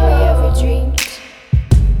better than we ever dreamed,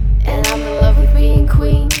 and I'm in love with being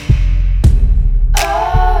queen.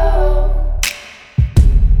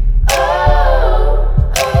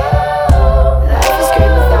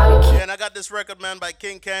 Yeah, and I got this record, man, by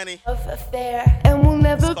King Canny. And we'll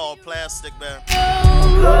never. It's called Plastic, man.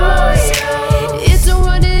 It's a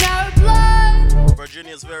running our blood.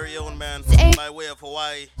 Virginia's very own, man, by way of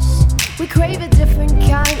Hawaii. We crave a different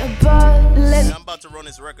kind of buzz. Yeah, I'm about to run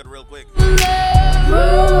this record real quick.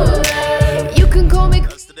 You can call me.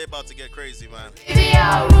 That's today about to get crazy, man.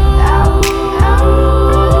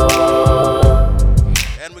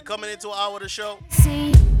 And we're coming into an hour of the show.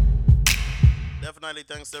 Definitely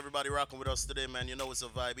thanks to everybody rocking with us today, man. You know it's a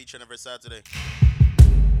vibe each and every Saturday.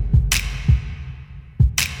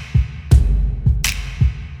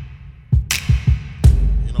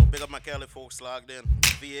 You know, big up my Cali folks logged in.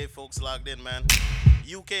 VA folks logged in, man.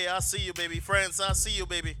 UK, I see you, baby. France, I see you,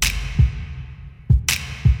 baby.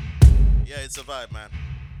 Yeah, it's a vibe, man.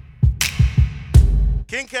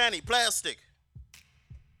 King Canny, Plastic.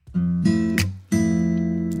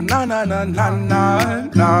 Na na na na na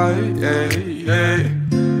na, yeah yeah.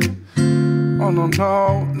 Oh no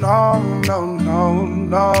no no no no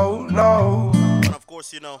no no. And of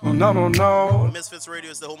course, you know, no. Misfits Radio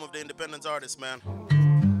is the home of the independent artists, man.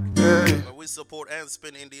 Yeah. Where we support and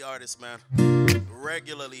spin indie artists, man.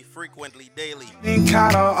 Regularly, frequently, daily. Getting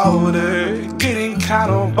kinda older, getting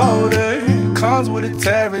kinda bolder. Comes with the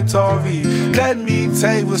territory. Let me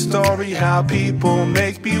tell you a story how people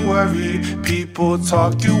make me worry. People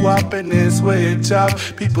talk you up and then switch up.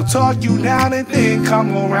 People talk you down and then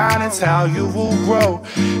come around. It's how you will grow.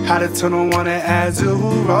 How to turn on one and add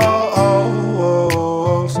zeros.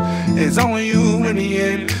 It's only you in the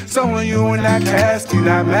end. It's only you in that casket,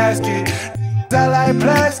 that mask it. I like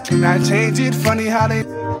plastic, I change it. Funny how they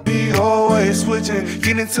be always switching.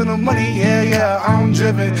 Getting to the money, yeah, I'm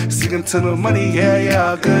driven. Sticking to the money,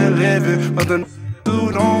 yeah, good living. But the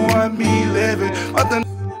who don't want me living. But the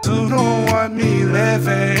who don't want me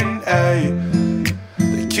living, ayy.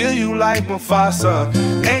 They kill you like Mufasa.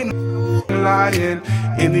 Ain't no lying.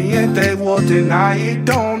 In the end, they will deny it.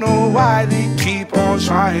 Don't know why they keep on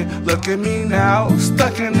trying. Look at me now,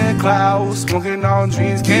 stuck in the clouds, smoking on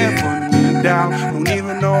dreams, can't put me down. Don't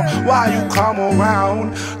even know why you come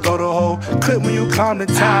around. Throw the whole clip when you come to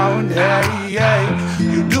town. Yeah.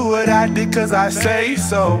 You do what I did cause I say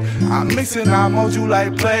so. I'm mixing, I mold you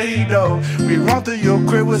like Play-Doh. We run through your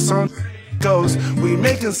crib with some goes. We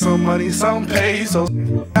making some money, some pesos.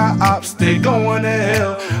 Our ops, they going to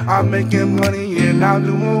hell. I'm making money and I'm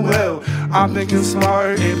doing well. I'm thinking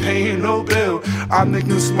smart, ain't paying no bill. I'm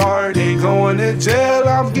thinking smart, ain't going to jail.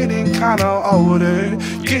 I'm getting kinda older,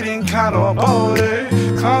 getting kinda bolder.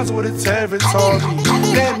 Comes with a territory.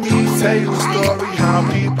 Let me tell you a story how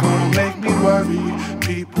people make me worry.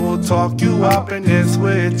 People talk you up and then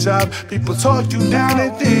switch up. People talk you down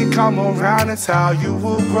and then come around. It's how you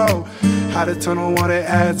will grow. How to turn on one and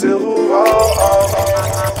add to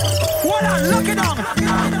What a look at them.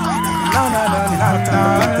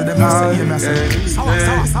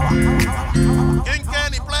 King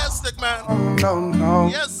Canny, Plastic, man. No.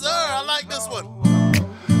 Yes, sir. I like this one.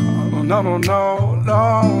 No.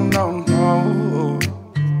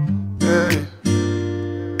 Yeah.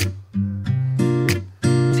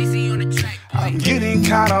 I'm getting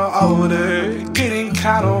kinda older, getting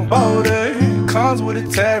kinda bolder. Comes with the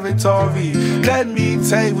territory. Let me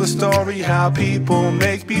tell you a story how people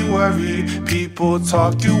make me worry. People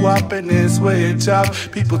talk you up and then switch up.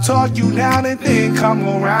 People talk you down and then come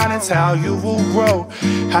around. It's how you will grow.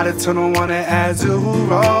 How to turn on one and add zeros.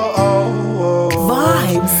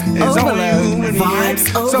 Vibes. It's only you in the end.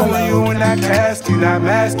 It's only you in that casket, that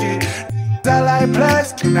mask it. I like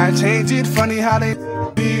plastic, I change it. Funny how they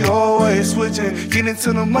be always switching. Getting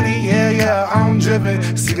to the money, yeah, I'm driven.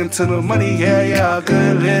 Sticking to the money, yeah,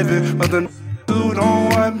 good living. But the who don't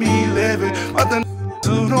want me living. But the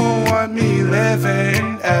who don't want me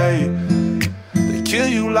living, ayy. They kill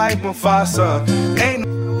you like Mufasa. Ain't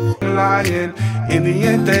no lying. In the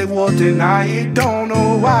end, they will deny it. Don't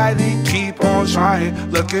know why they keep on trying.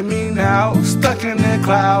 Look at me now, stuck in the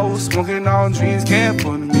clouds, smoking on dreams, can't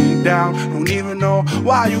put me down. Don't even know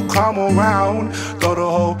why you come around. Throw the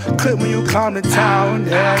whole clip when you come to town.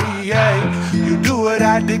 Yeah. You do what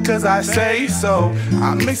I did cause I say so.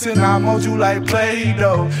 I'm mixing, I mold you like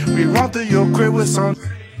Play-Doh. We run through your crib with some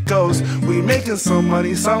goes. We making some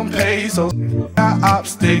money, some pesos. Our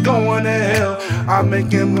ops, they going to hell. I'm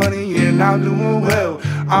making money and I'm doing well.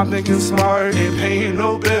 I'm thinking smart, ain't paying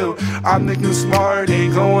no bill. I'm thinking smart,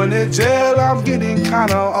 ain't going to jail. I'm getting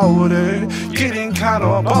kinda older, getting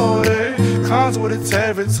kinda bolder. Comes with a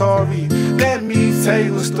territory. Let me tell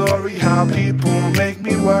you a story, how people make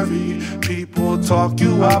me worry. People talk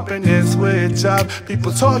you up and then switch up.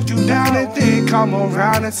 People talk you down and then come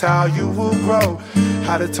around. It's how you will grow.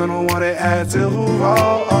 How to turn on one and add to who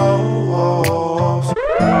rolls.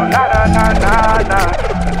 Na na na na na,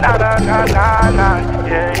 na na na na na,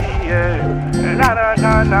 yeah yeah. Na na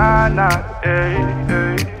na na na, yeah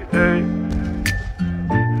yeah.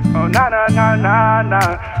 Oh na na na na na,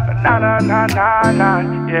 na na na na na,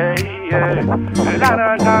 yeah yeah. Na na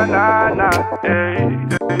na na na,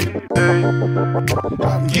 yeah yeah.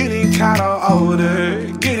 I'm getting kinda older,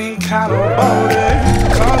 getting kinda bolder.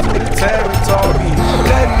 Comes with the territory.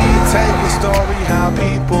 Let me tell you a story, how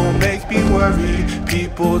people make me worry.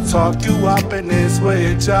 People talk you up and then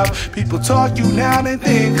switch up. People talk you down and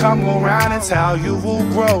then come around. It's how you will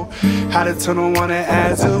grow. How to turn on one and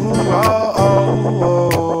add to who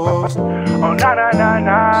rolls. Oh na na na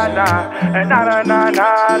na na, and na na na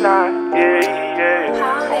na na, yeah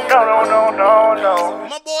yeah. No no no no no.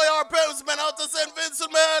 My boy RPM's man out to St.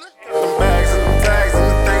 Vincent, man. Them bags and them tags and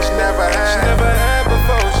the things she never had. She never had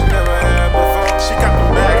before. She never had before. She got them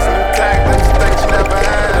bags and them tags and the things she never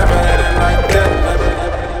had. Never had it like that.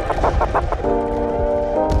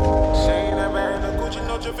 She ain't never had no Gucci,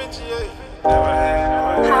 no Da Vinci. Never had.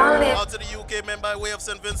 Out to the UK, man, by way of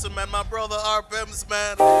St. Vincent, man. My brother RPM's,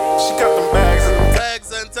 man. She got them bags and them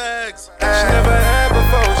tags and tags. She never had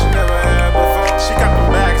before. She never had before. She got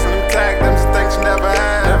them bags and them tags. Them things she never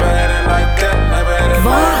had. Never had it like that. Never had it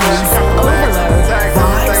like that. She got them bags and them tags. Them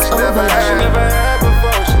things she never had. She never had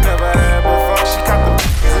before. She never had before. She got them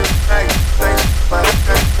bags and tags. Things like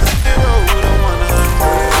that.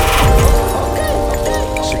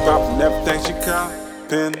 She poppin' everything she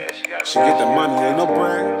coppin'. She get the money, ain't no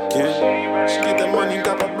bragging. She get the money,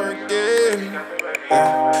 got my bragging.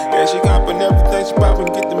 Yeah, she coppin' everything, she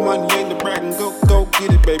poppin', get the money, ain't no bragging. Go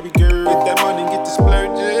get it, baby girl. Get that money, get the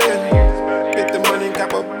splurging. Get the money,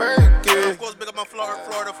 got my bragging. Of course, big up my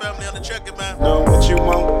Florida family on the check-in, man. Know what you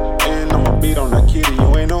want, and I'ma beat on that kitty,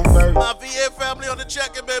 you ain't no bird. My VA family on the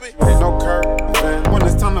check-in, baby. Ain't no curve, man. When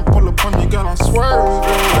it's time to pull up on you, girl, I'm swerving.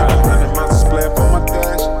 Running my display up on my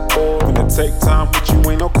dash. When it take time, but you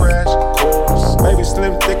ain't no crash. Course. Baby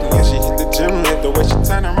slim thick, yeah, she hit the gym lit. The way she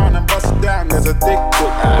turn around and bust it down, there's a dick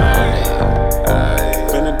quick. Aye,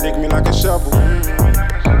 finna dig me like a shovel.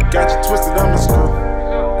 Got you twisted on the screw.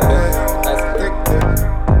 That's a thick dick.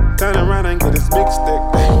 Turn around and get this big stick.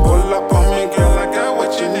 Pull up on me, girl, I got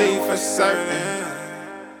what you need for certain.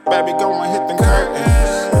 Baby, go and hit the curtains.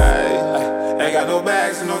 Ain't got no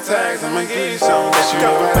bags and no tags, I'ma give you something that she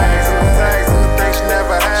got my bags and the tags and the things she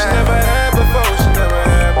never had. She never had before, she never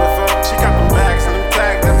had before. She got them bags and them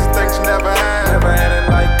tags, that's the things she never had. Never had it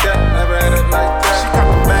like that, never had it like that. She got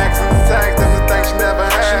them bags and the tags, that's the things she never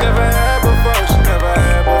had. She never had before, she never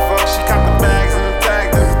had before. She got the bags and the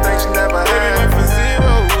tags, that's the things she never had. Baby went for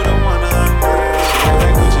zero, who the 100? She got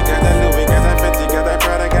that Gucci, got that Louis, got that Fenty, got that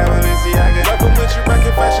Prada, got Balenciaga. Love it when she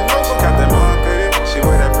rockin' fashion over, got that market. She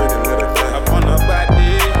wear that pretty little thing up on her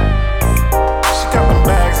body. She got them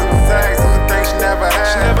bags and them tags and the things she never had.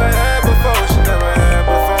 She never had before, she never had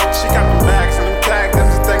before. She got them bags and them tags,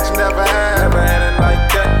 that's the things she never had. Never had it like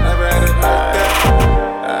that, never had it like that.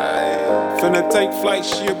 Aye. Finna take flight,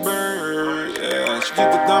 she a bird. Yeah, she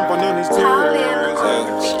get the dumping on these tours. Yeah,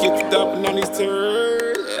 she get the dumping on these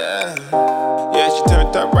tours. Yeah, she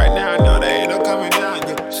turned up right now. I know there ain't no coming down.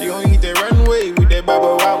 Yeah, she gon' eat that runway with that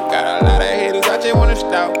bubble out. Got a lot of haters, I just wanna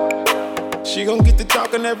stop. She gon' get the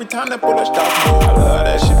talking every time they pull her stop. I love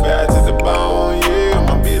that shit bad to the bone, yeah.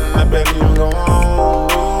 I'ma beat on that baby, you go home.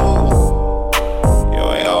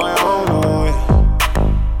 Yo, yo, yo, no.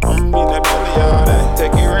 I'ma beat that belly all day.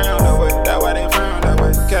 Take it round the way, that way they frown that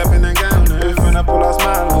way. Cap in the gown, we finna pull her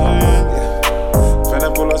smiling, yeah. Finna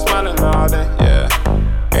pull her smiling all day, yeah.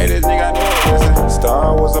 Hey, this nigga know listen.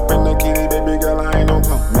 Star Wars up in the kitty, baby girl, I ain't no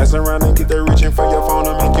clone. Mess around and get there reaching for your phone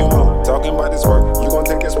to make you move. Talking about this work, you gon'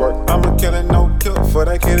 take this work. I'ma kill it, no kill for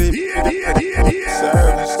that kitty.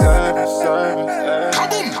 Service, service, service.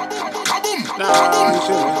 Kaboom, kaboom, nah, you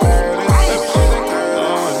shouldn't have it.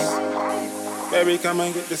 Baby, come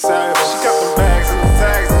and get the service. She got them bags and the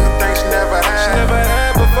tags and the things she never had. She never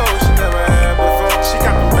had before, she never had before. She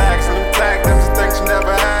got them bags and them tags, that's the things she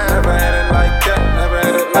never had. Never had it like that, never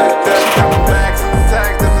had it like that. She got them bags and the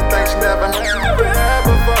tags, that's the things she never had. She never had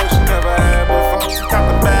before, she never had before. She got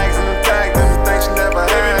the bags and the tags, that's the things she never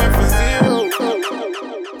had.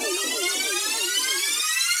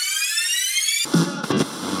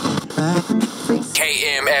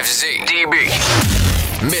 KMFZ DB.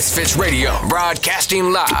 Misfits Radio,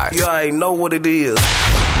 broadcasting live. You already know what it is.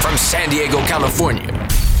 From San Diego, California.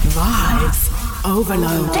 Vibes.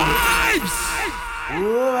 Overload. Vibes!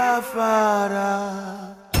 Oh, our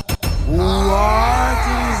Father, who art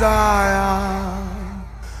in Zion,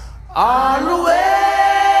 on the way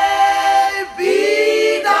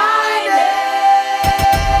be thy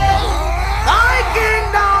name. Thy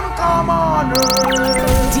kingdom come on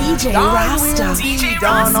earth. DJ Rasta. DJ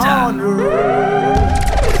Rasta. On earth.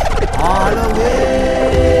 All the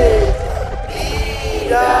way be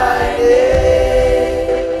thy name.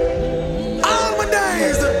 All my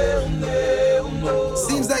days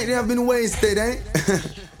seems like they have been wasted, eh?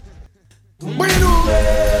 What you do?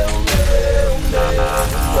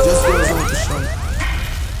 Just goes on to show.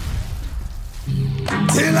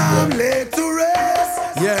 Till I'm laid to rest.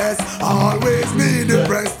 Yes, always be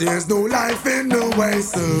depressed. There's no life in the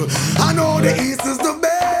West. I know the East is the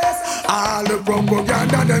best. All the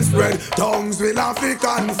propaganda then spread. Tongues will have to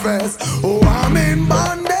confess. Oh, I'm in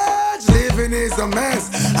bondage. Living is a mess.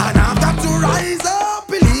 And I've got to rise up,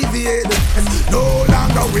 alleviate the mess. No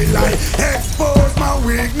longer will I expose my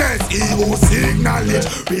weakness. He who seek knowledge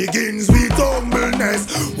begins with humbleness.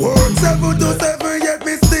 Work 7 to 7, yet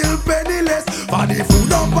me still penniless. For the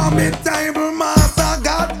food up on me table, master,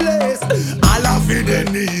 God bless. All of the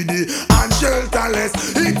needy and shelterless.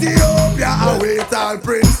 Ethiopia await all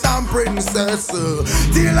prince and princess.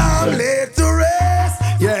 Till I'm laid to rest.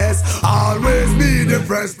 Yes, always be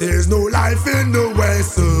depressed. There's no life in the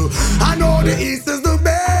West. I know the East is the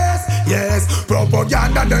best. Yes,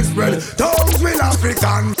 propaganda then spread. Tongues will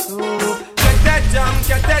African.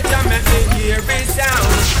 Get that jam, make me hear it sound.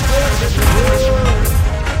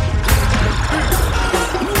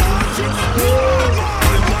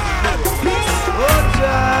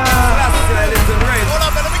 Hold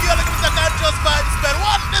up, let me get a look at the conscious vibes, man.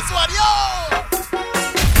 What this one, yo?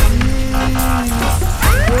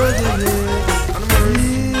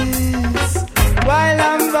 While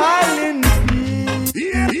I'm violin,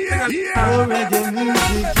 reggae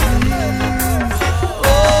music.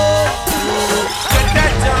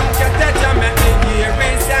 Get that jam, make me hear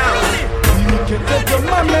it sound. Get that jam,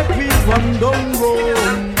 make me run down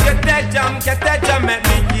road. Get that jam, make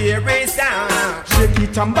me hear it sound. Shake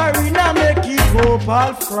it tambourine and make it go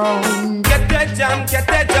all frown. Get that jam,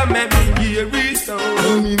 make me hear it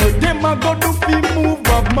sound. Me with them I go do fi move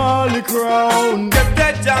up Marley crown. Get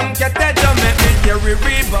that jam, make me hear it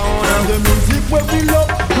rebound. And the music where we love,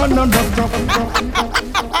 another drop.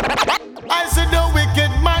 I said the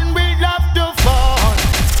wicked man will have to fall,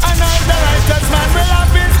 and all the righteous man will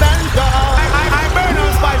have to stand tall. I burn no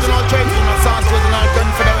spice, no trade, no sauce, with no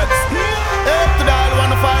Confederates. Up to the all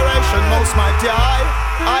one of fire, most mighty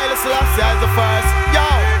I the Selassie is the first. Yo,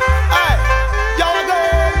 hey, yo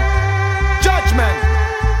again. Judgment.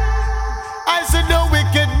 I said the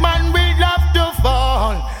wicked man will have to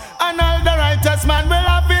fall, and all the righteous man will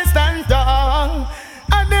have to stand tall.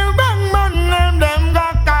 And the wrong man them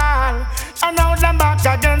got call, and now them back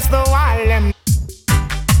against the wall. Them.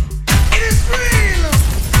 It is real.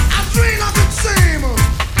 I'm real of the same.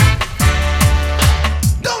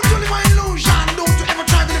 Don't you live my illusion. Don't you ever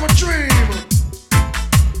try to live a dream.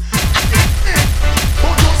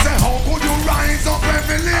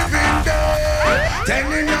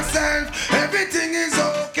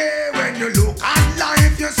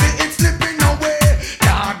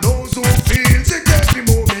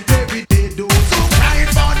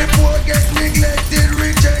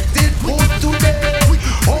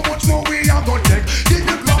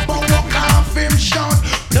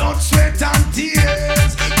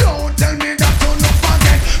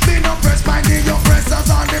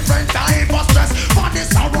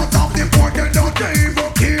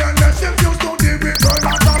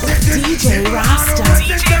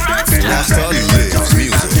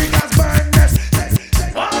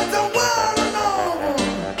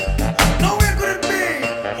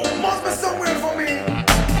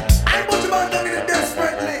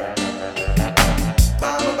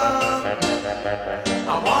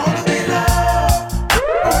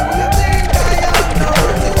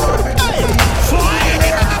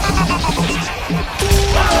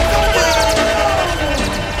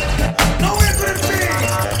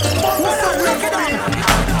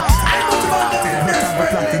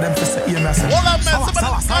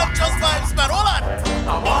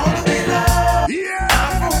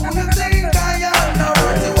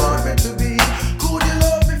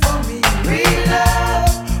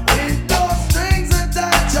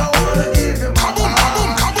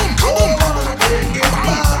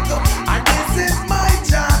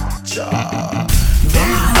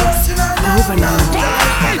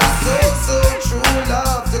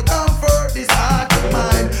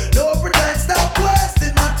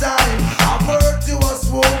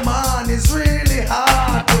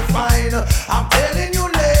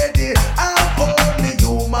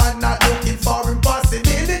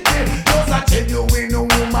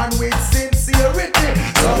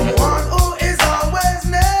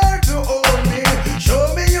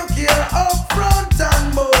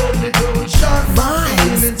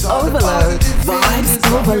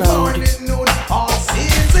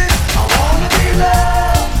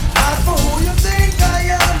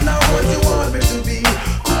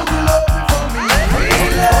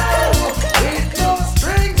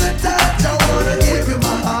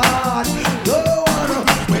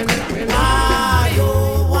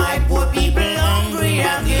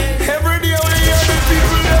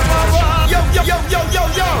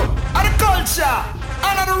 Gotcha!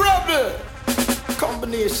 Another rebel!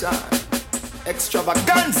 Combination.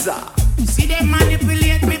 Extravaganza. See them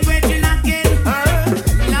manipulate me, brethren, again.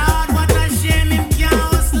 Lord, what a shame him can't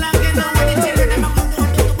hustle again. Now when they tell them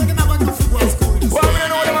what them about to figure school. Well, I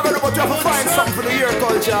know what I'm going to do, but you have to find something for the year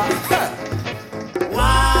culture.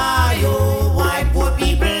 Why, oh, why poor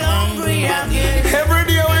people hungry again? Every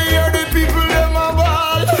day we hear the people them a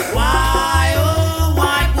ball. Why, oh,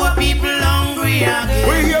 why poor people hungry again?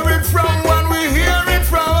 We hear it from one, we hear it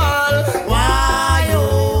from all. Why,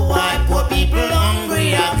 oh, why poor people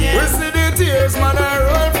hungry again? We see the tears, man, I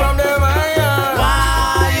roll from them eyes.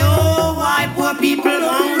 Why, oh, why poor people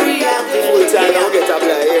hungry again? Full time, I'll get up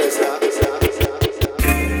there, here, sir.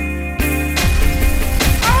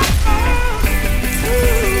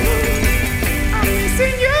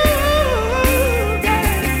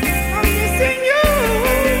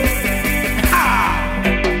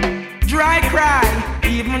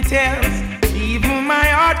 Even my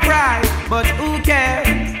heart cries, but who cares?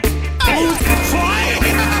 Who's crying?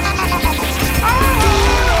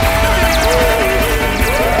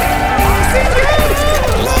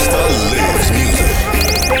 Rasta lives music.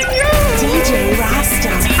 DJ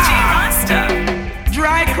Rasta.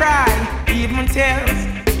 Dry cry, even tears,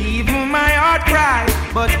 even my heart cries,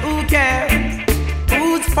 but who cares?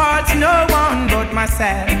 Whose fault's no one but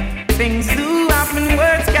myself. Things do happen,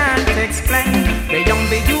 words can't explain. Beyond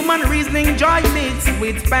the human reasoning, joy mixed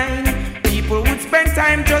with pain. People would spend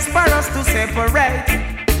time just for us to separate.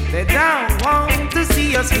 They don't want to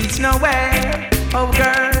see us reach nowhere. Oh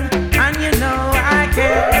girl, and you know I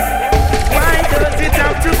care. Why does it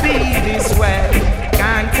have to be this way?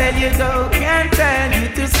 Can't tell you go, can't tell you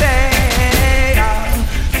to stay.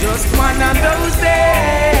 Just one of those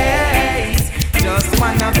days. Just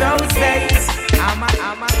one of those days.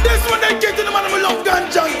 This one they get to the man who love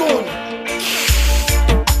ganja and gun.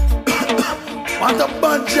 Want a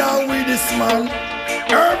bunch of with this man.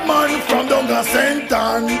 Herb man from Donga St.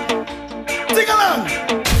 Ann. Sing along.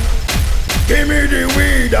 Give me the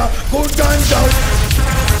weed, good ganja.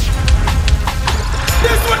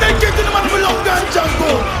 This one they get to the man who love ganja and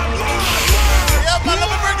gun. Yeah, man, let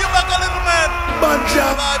me bring you back a little, man. Bunch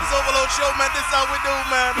of Vibes Overload show, man. This is how we do,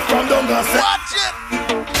 man. from Donga St. Watch it.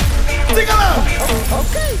 Sing along.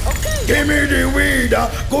 Okay. Give me the weed,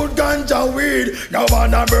 good ganja weed. Now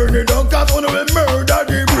wanna burn it down, cause one will murder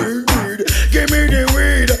the weed. Give me the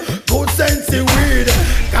weed, good sensey weed.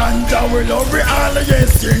 Ganja will love it all,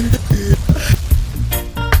 yes indeed.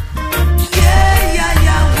 Yeah,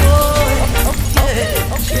 boy.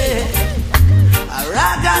 Yeah. A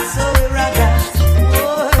raga, so a raga.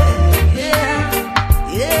 Boy,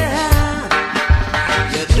 yeah.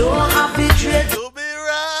 You don't have to dread. To be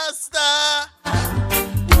Rasta.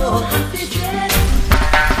 Don't have to dread.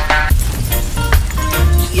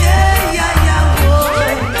 Yeah,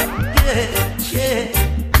 boy. Yeah.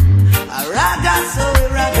 A raga, so a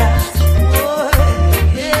raga. Boy,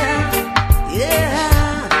 yeah.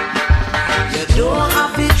 You don't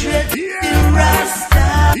have to dread. You Rasta.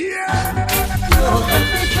 Don't have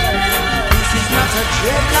to dread. This is not a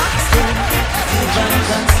dreadlock thing. Divine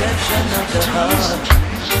conception of the heart.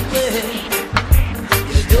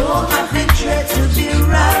 You don't have to dread to be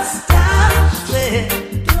Rasta.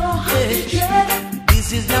 Don't have to dread. This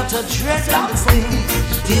is not a dreadlock thing.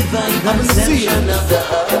 Divine conception of the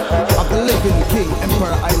heart. Of the living King,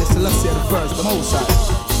 Emperor Haile Selassie the First, the Most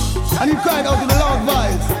High. And he cried out in a loud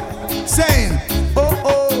voice, saying,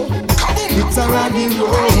 oh, it's a raggy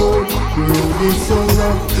road, the road is so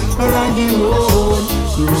rough. A raggy road,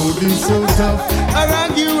 the road is so tough. A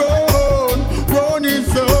raggy road is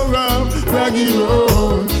so rough. Raggy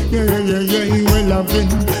road, yeah, well I've been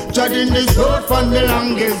treading this road for the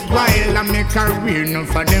longest while. I make a career, none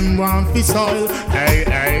for them want fi soil. Hey,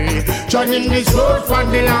 treading this road for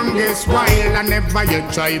the longest while. I never you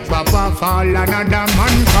try papa fall another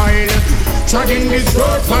man coil. Treading this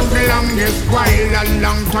road for the longest while. A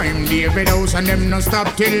long time David House and them no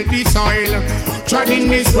stop till the soil. Treading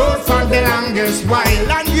this road for the longest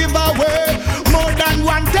while. And give away more than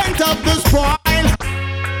 1/10 of the spoil.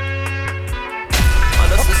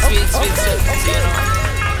 Sweet, substance, you know.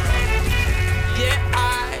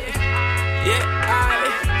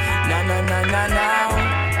 Now.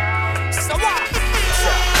 So what?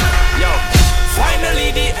 Yo, finally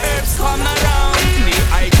the herbs come around. The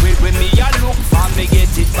high grade when me a look for me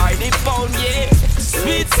get it by the pound, yeah.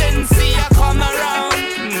 Sweet sensei a come around.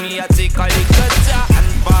 Me a take a little jar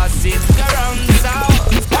and pass it around. So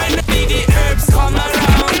finally the herbs come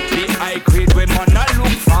around. The high grade when man a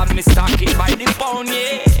look for me stock it by the pound,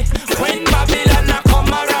 yeah. When Babylon a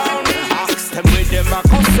come around, ask them with them a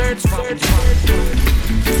come search for.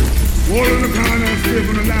 All in the corner and stay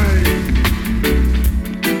on the line.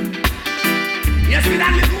 You see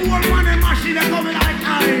that little old man and machine that coming like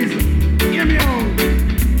eyes. Hear me out.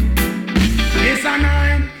 It's a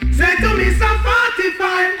 9. Say to me some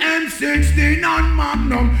 45 and 16 on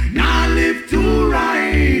Magnum. Now live to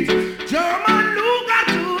right. German Luger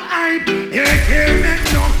to hype. You can't make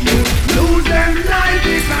no you lose them life.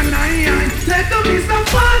 It's a 9. Say to me some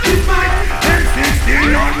 45 and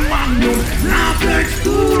 16 on Magnum. Now flex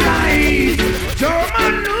to right.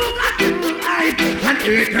 German Luger to hype. And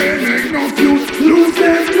you can't make no you lose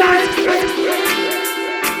them life.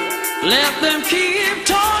 Let them keep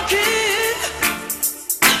talking.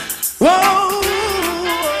 Whoa,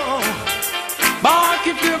 bark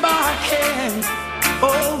if you're barking.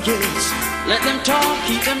 Oh yes, let them talk,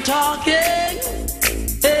 keep them talking.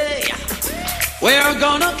 Hey, we're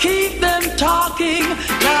gonna keep them talking.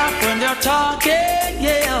 Laugh when they're talking,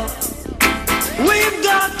 yeah. We've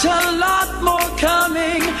got a lot more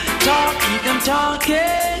coming. Talk, keep them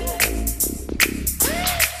talking.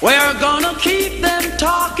 We're gonna keep them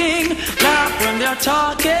talking. Laugh when they're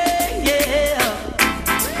talking, yeah.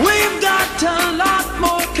 We've got a lot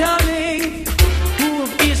more coming. Who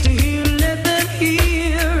have ears to hear, let them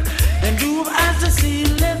hear. And who have eyes to see,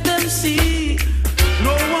 let them see.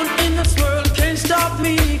 No one in this world can stop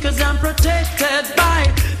me, 'cause I'm protected by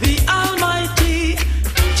the Almighty.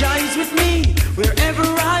 Jah is with me wherever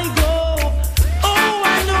I go. Oh,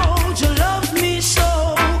 I know Jah loves me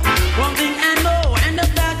so. One thing I know, and of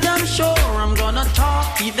that I'm sure. I'm gonna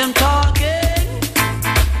talk, keep them talking.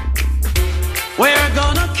 We're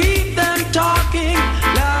gonna keep them talking.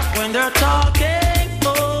 Laugh when they're talking.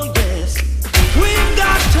 Oh yes, we've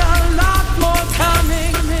got a lot more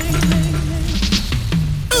coming.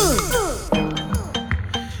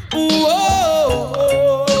 Whoa,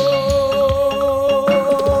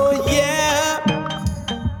 yeah.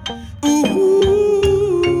 Ooh.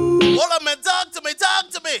 Hold on, man. Talk to me. Talk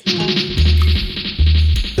to me.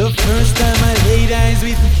 The first time I laid eyes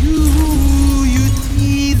with you, you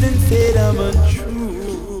teased and said I'm untrue.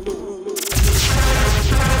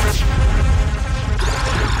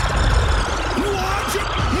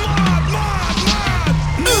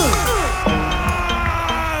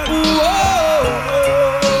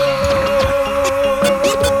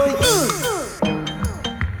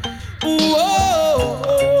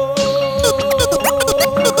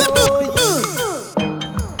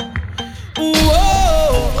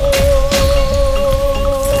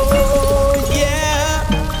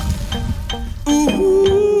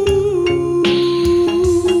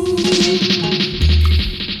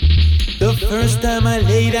 First time I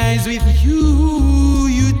laid eyes with you,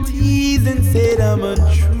 you teased and said I'm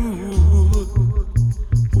untrue.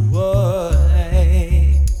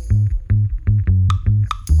 Why?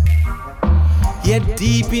 Yet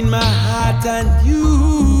deep in my heart I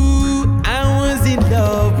knew I was in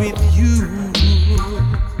love with you.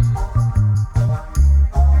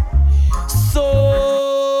 So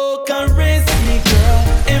caress me, girl,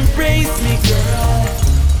 embrace me, girl.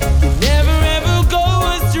 You never ever go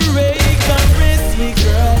astray. Caress me,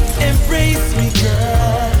 girl, embrace me,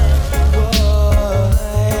 girl.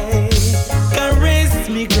 Why? Caress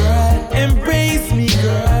me, girl, embrace me,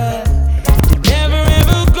 girl. You never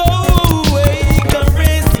ever go away.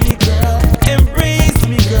 Caress me, girl, embrace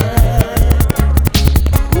me, girl.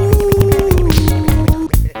 Ooh.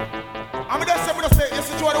 I'm gonna say, this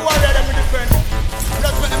is what the warrior them with the friend.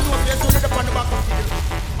 Just let them know they're solid up on the back of the field.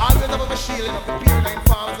 Always have a shield in the peer line,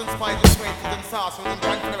 farms and spines and twenties and sauce and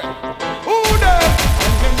drink for the rest. Who does?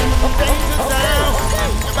 Things are down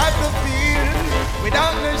the battlefield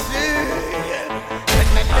without no shield. And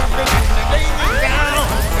then things are down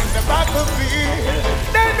in the battlefield.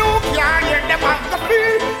 They know can't hear the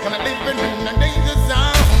battlefield. Gonna live in the danger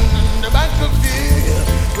zone in the battlefield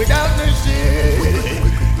without no shield.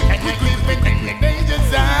 And they live in the danger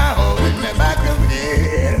zone in the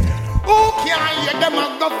battlefield. Who can't hear the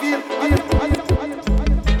battlefield?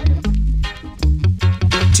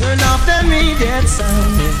 Turn off the immediate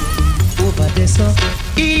sound over there, so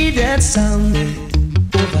idiot sound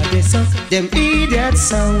over there, so them idiot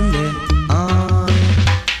sound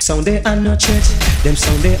sound they are not church, them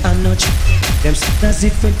sound they are not church, them sound as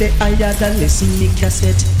if they higher than listen me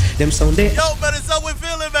cassette, them sound they. Yo, man, it's how we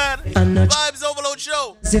feeling, man. Vibes Overload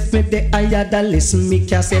Show. As if they higher than listen me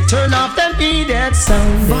cassette. Turn off them idiot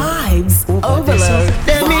sound. Vibes Overload.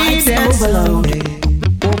 Them Vibes idiot Overload.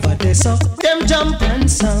 sound over there, so them jump and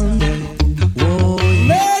sound. Whoa,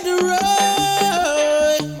 Murderer,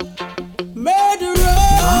 murderer.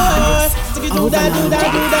 Do that.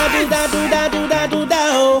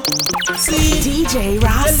 See, DJ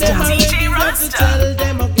Rasta. DJ Rasta. Tell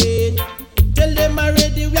them again.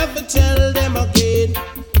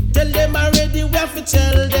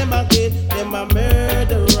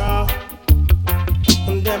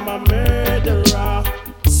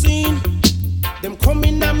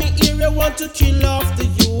 of the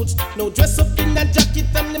youth. No dress up in a jacket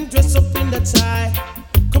and them dress up in a tie.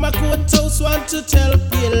 Come a court house want to tell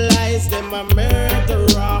pale lies. Them a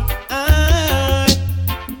murderer.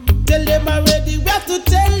 Tell them already, we have to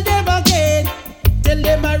tell them again. Tell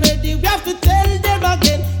them already, we have to tell them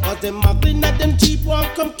again. Cause them a clean at them cheap one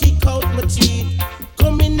come kick out my teeth.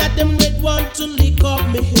 Coming at them red want to lick up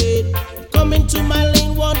my head. Coming to my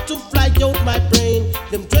lane want to fly out my brain.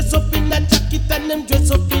 Them dress up in a jacket and them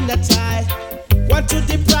dress up in a tie. Want to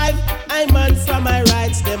deprive I man from my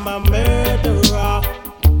rights. Them a murderer.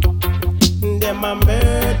 Them a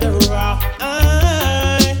murderer.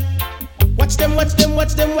 Watch them, watch them,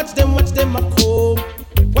 watch them, watch them, watch them a come.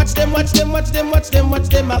 Watch them, watch them, watch them, watch them, watch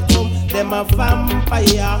them a come. Them a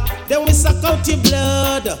vampire. Then we suck out your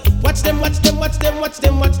blood. Watch them, watch them, watch them, watch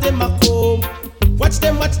them, watch them a come. Watch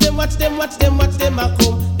them, watch them, watch them, watch them, watch them a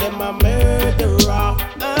come. Them a murderer.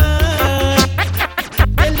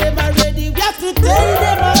 Tell them already, we have to tell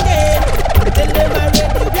them again. Tell them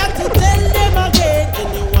already, we have to tell them again.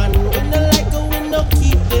 Anyone we no like, we no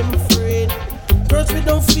keep them afraid. Girls we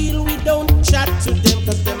don't feel, we don't chat to them,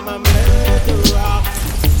 cause them a murderer.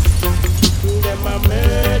 Them a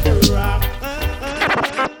murderer.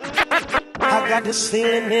 I got this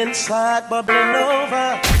feeling inside bubbling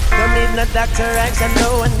over. Don't need no doctor, I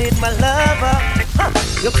know I need my lover.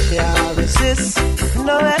 You can't resist,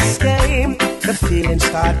 no escape. The feelings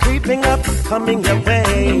start creeping up, coming your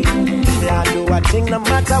way. Can't do a thing no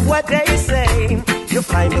matter what they say. You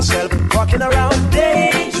find yourself walking around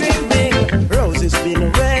daydreaming. Roses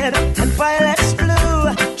being red and violets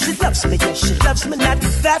blue. She loves me, yes, she loves me not.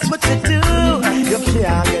 That's what you do. You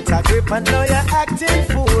can't get a grip, I know you're acting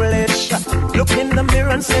foolish. Look in the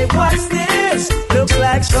mirror and say, what's this? Looks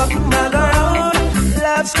like something on our own.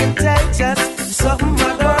 Love's contagious, something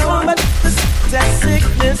on our own. But that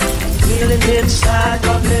sickness, feeling inside,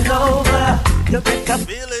 bubbling over. Look at the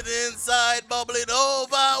feel it inside, bubbling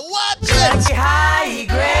over. Watch it! High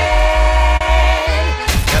grade,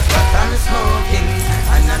 that's what I'm smoking,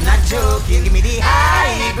 and I'm not joking. Give me the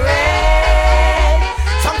high grade.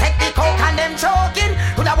 Some take the coke and them choking.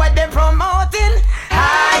 Could have what them promoting?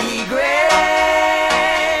 High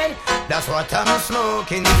grade, that's what I'm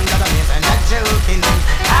smoking. That I'm not joking.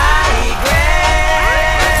 High grade.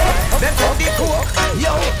 Them take the coke,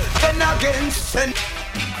 yo, then again send.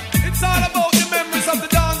 It's all about the memories of the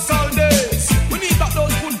dancehall days. We need back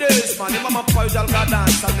those good days, man. The mama boys all got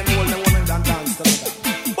dance and them old women can dance together.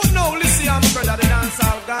 But now, listen, I'm brother, the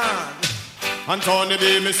dancehall gone. And Tony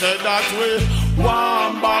B, me said that way.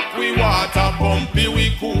 Warm back, we water pumpy,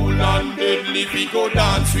 we cool and deadly. We go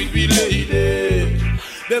dance with we lady.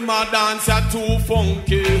 Them a dance are too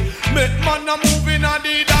funky. Make man a moving at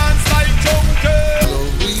the dance like junkie.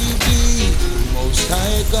 Glory be the Most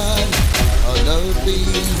High God, hallowed be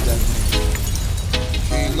the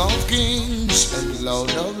King of Kings and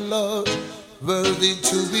Lord of Lords, worthy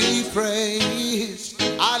to be praised.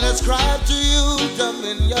 I ascribe to you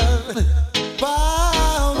dominion,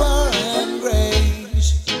 power and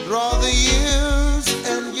grace. Through all the years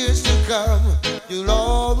and years to come, you'll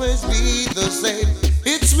always be the same.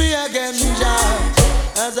 It's me again, Jah,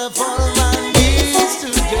 as I fall on my knees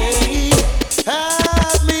today.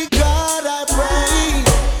 Help me, God, I pray.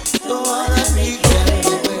 Don't wanna be carried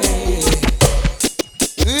away.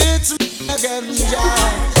 It's me again, Jah,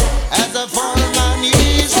 as I fall on my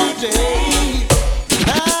knees today.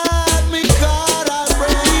 Help me, God, I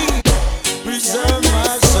pray. Preserve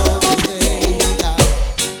my soul today.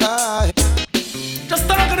 Just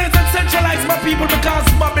organize and centralize my people because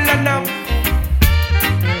Babylon now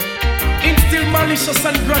instill malicious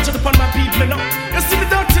and grudge upon my people now. You see the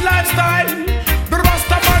dirty lifestyle, the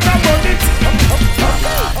Rasta man about it.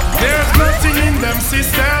 There's nothing in them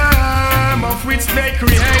system of which they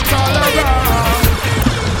create all around.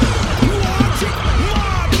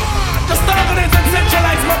 Just organize and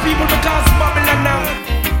centralize my people because Babylon now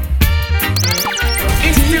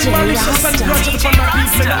instill malicious and grudge upon my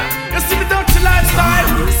people now. You see the dirty lifestyle,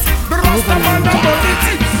 the Rasta man about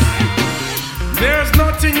it. There's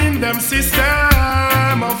nothing in them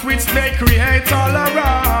system of which they create all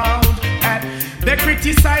around. And they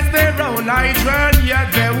criticize their own Israel, yeah,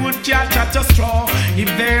 they would catch at a straw if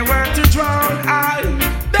they were to drown.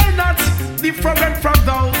 They're not different from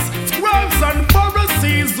those scribes and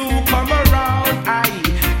Pharisees who come around.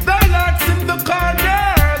 They lurks in the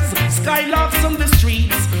corners, skylarks on the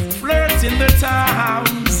streets, flirts in the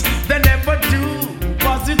towns. They never do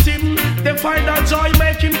positive, They find a joy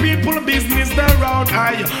making people business around.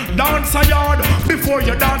 I dance a yard before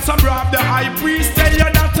you dance a grab. The high priest tell you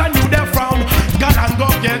that I knew they frown. God and go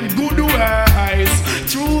get good ways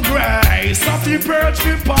through grace. Of the purge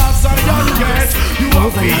we pass a young gate. You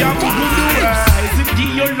have to have good ways. It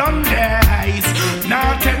give you long days.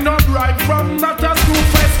 Now take no bribe from not a screw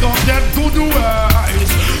face. Go get good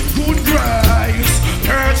ways, good grace.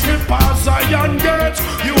 Purge we pass a young gate.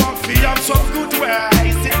 You have to have some good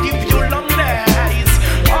ways. It give you long days.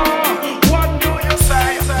 Oh, what do you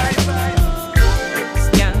say?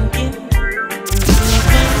 Skanking,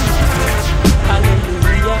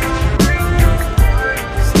 hallelujah.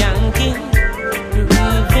 Skanking,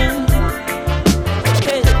 grooving,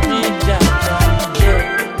 hey, yeah.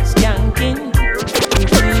 Skanking,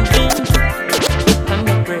 grooving,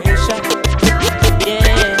 under pressure,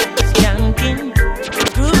 yeah. Skanking,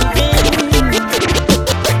 grooving,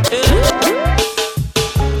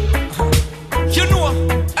 You know,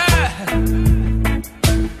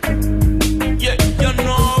 yeah, you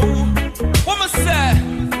know what I say.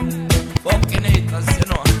 Fucking haters, you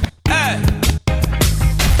know.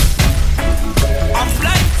 I'm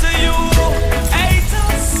blind to you,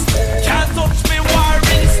 haters. Can't touch me, war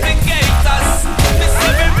instigators. This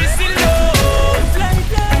is very slow.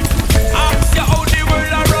 Ask you how the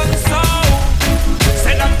world a run so.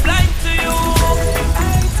 Said I'm blind to you,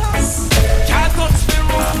 haters. Can't touch me,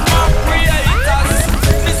 room of creators.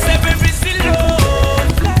 This is very slow.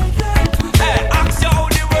 Ask you how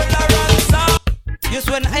the world a run so. Just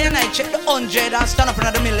when I check the 100 and stand up in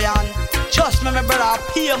the million. Trust me, my brother,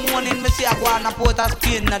 pay money in me see I go on a port of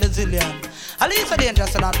Spain in the zillion. At least I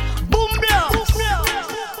dangerous to that. Boom, blast!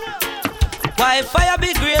 Why fire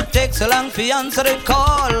be great, takes so long for answer the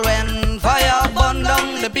call. When fire burn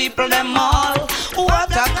down the people them all.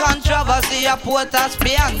 What a controversy, a port of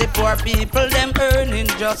Spain. The poor people them earning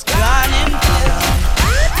just gone in jail.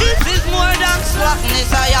 This is more than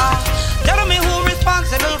slackness, tell me who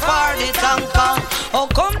responsible for the tanker. How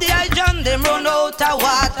come the Ijan them run out of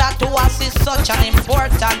water to assist such an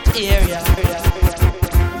important area?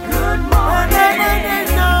 Good morning,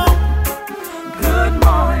 good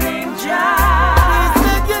morning, Jah.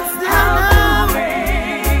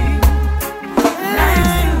 Nice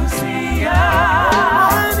to see ya.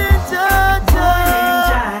 Morning,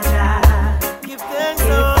 Jah. Give thanks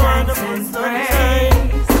and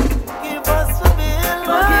praise. Give us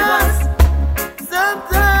forgive us.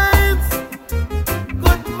 Sometimes.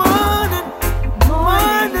 Good morning,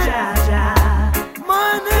 morning, Jah.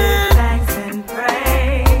 Morning. Thanks and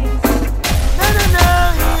praise. No,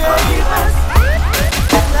 yeah. Forgive us.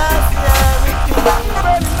 Last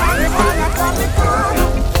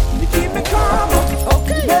You keep me calm,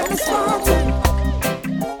 okay. Make me smart.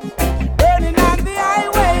 Burning on the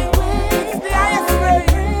highway, it's the highest grade.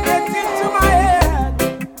 Get into my head.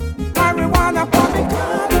 Marijuana for me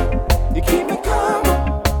calm. You keep me calm,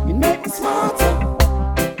 you make me smart.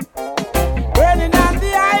 Burning on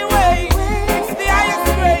the highway, it's the highest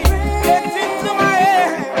grade. Get into my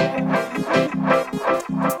head.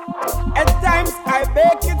 At times I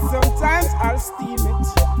bake it, sometimes I'll steam it.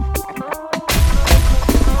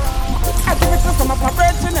 I give it to some of my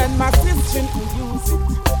brethren and my sister who use it.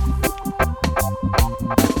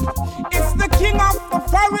 It's the king of the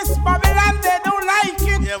forest, Babylon, they don't like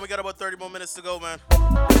it. Yeah, we got about 30 more minutes to go, man.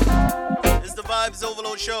 It's the Vibes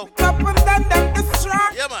Ovaload show. Up and down them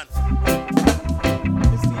distract. Yeah, man.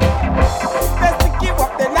 Best to give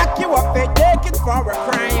up, they lock you up, they take it for a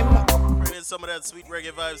crime. Bring in some of that sweet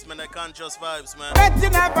reggae vibes, man. That conscious vibes, man. Bet you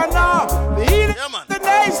never know, the healing of the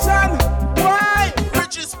nation. Why?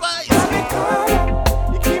 Richie Spice.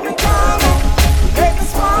 You keep me calm, you make me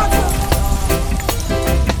smart.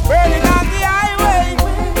 Burning on the highway,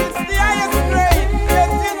 it's the highest grade. Get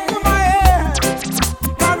into my head.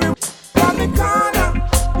 From the corner,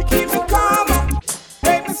 you keep me calm,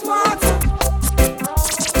 make me smart.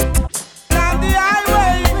 On the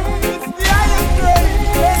highway, it's the highest grade.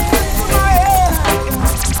 Get into my head.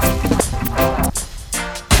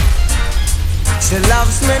 She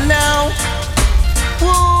loves me now.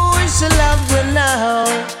 Ooh, she loves me now.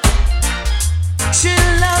 She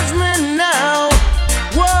loves me now.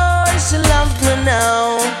 Whoa, she loves me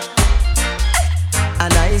now.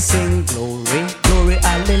 And I sing glory, glory,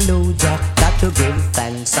 hallelujah. Got to give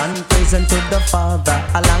thanks and praise unto the Father.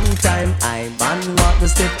 A long time I man walk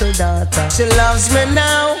this little daughter. She loves me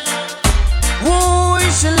now. Ooh,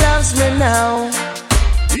 she loves me now.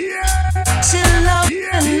 She loves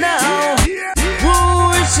me now.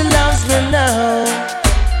 Ooh, she loves me now.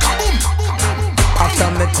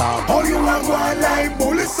 After me talk, all you want one like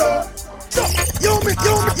bully so.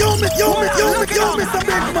 Mr.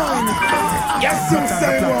 Big Man. Yes, you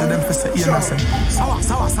say what?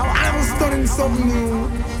 I'm studying something new.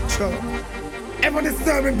 Sure. Ever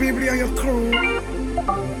disturbing people on your crew.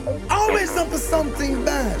 Always up for something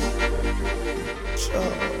bad.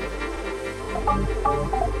 Sure.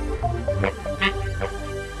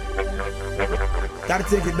 Gotta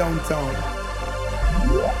take it downtown.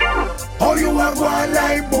 Oh, you are going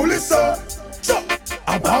like bully, so.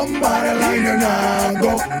 A bomb by the line and I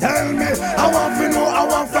go. Tell me, I want to know, I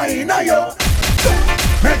want to find you.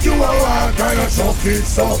 Make you a walk and a chuck it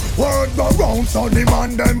so. Word go round so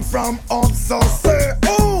demand them from up so say,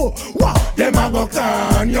 oh, wow, them a go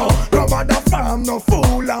can you. No bother farm, no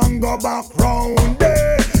fool and go back round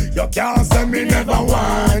there. You can't say me never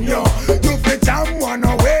want you. You fit jam one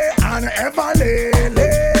away and ever lay.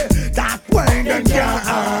 That way them can't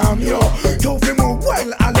harm you. You feel move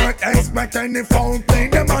well alert, expect any phone play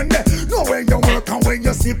them on there. Know where you work and where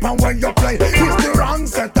you sleep and where you play. It's the wrong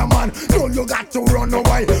set of man. No, you got to run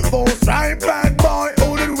away. Force right bad boy,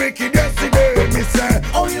 who did wicked yesterday? Me say,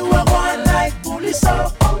 oh you are one like police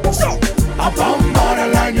so. A bomb on the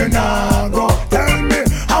line you now go. Tell me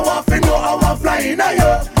how often know how I flying at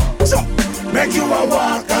you. So make you a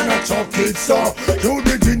walk and a chuck it so. You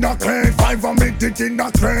did in a grade 5 and me did in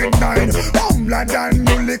a grade 9. Humbler than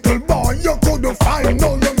you little boy, you couldn't find.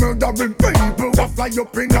 No, you murdering people what fly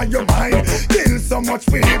up in your mind. Kill so much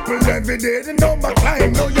people every day, the number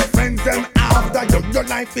climb. Know your friends them after you, your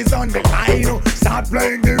life is on the line. Start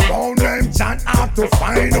playing the phone, them chant out to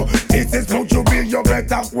find. This is what you be, you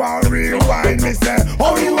better rewind. Me say,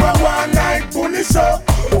 oh you are one night bully so.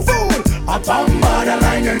 Fool, up on the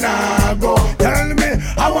line you now go. Tell me,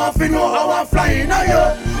 I want to know how I'm flying at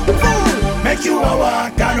you. Fool, make you a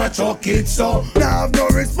walk and a chuck it so. Now have no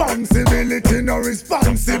responsibility, no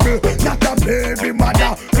responsible. Not a baby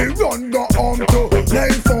mother, we run go home to.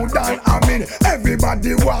 Lay phone down, I mean,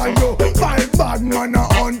 everybody want you. Five bad man a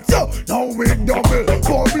hunt you, now we double.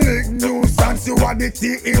 Public nuisance, you are the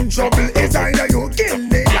tea in trouble. It's either you kill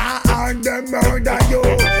the guy and them murder you.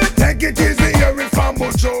 Take it easy, hear it from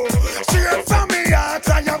Bucho. Straight from me heart,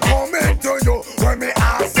 I am coming to you. When me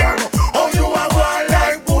ask them, oh you are one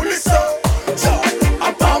like police so.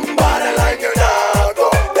 A bomb body like you now go.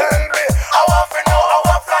 Tell me, how often know how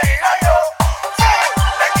I'm flying at you.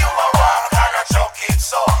 Like you a walk and a chuck it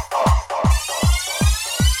so.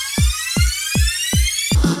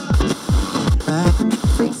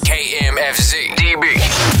 KMFZ DB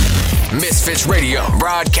Misfits Radio,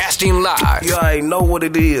 broadcasting live. You ain't know what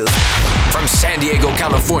it is. From San Diego,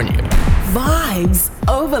 California. Vibes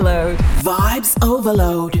Overload. Vibes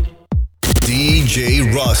Overload.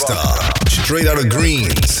 DJ Rasta, straight out of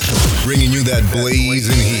Greens, bringing you that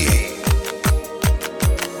blazing heat.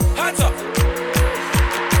 Hands up.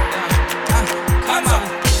 Hands up.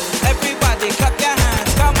 Everybody clap your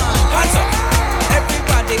hands, come on. Hands up.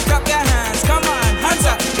 Everybody clap your hands, come on. Hands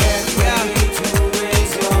up. Get ready to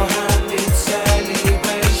raise your hand. It's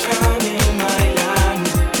celebration in my land.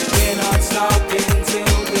 We're not stopping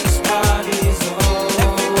till this party's over.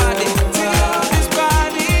 Everybody till this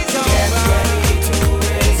party's over. Get ready to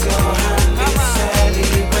raise your hand. It's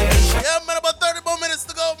celebration. Yeah, man, about 30 more minutes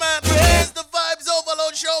to go, man.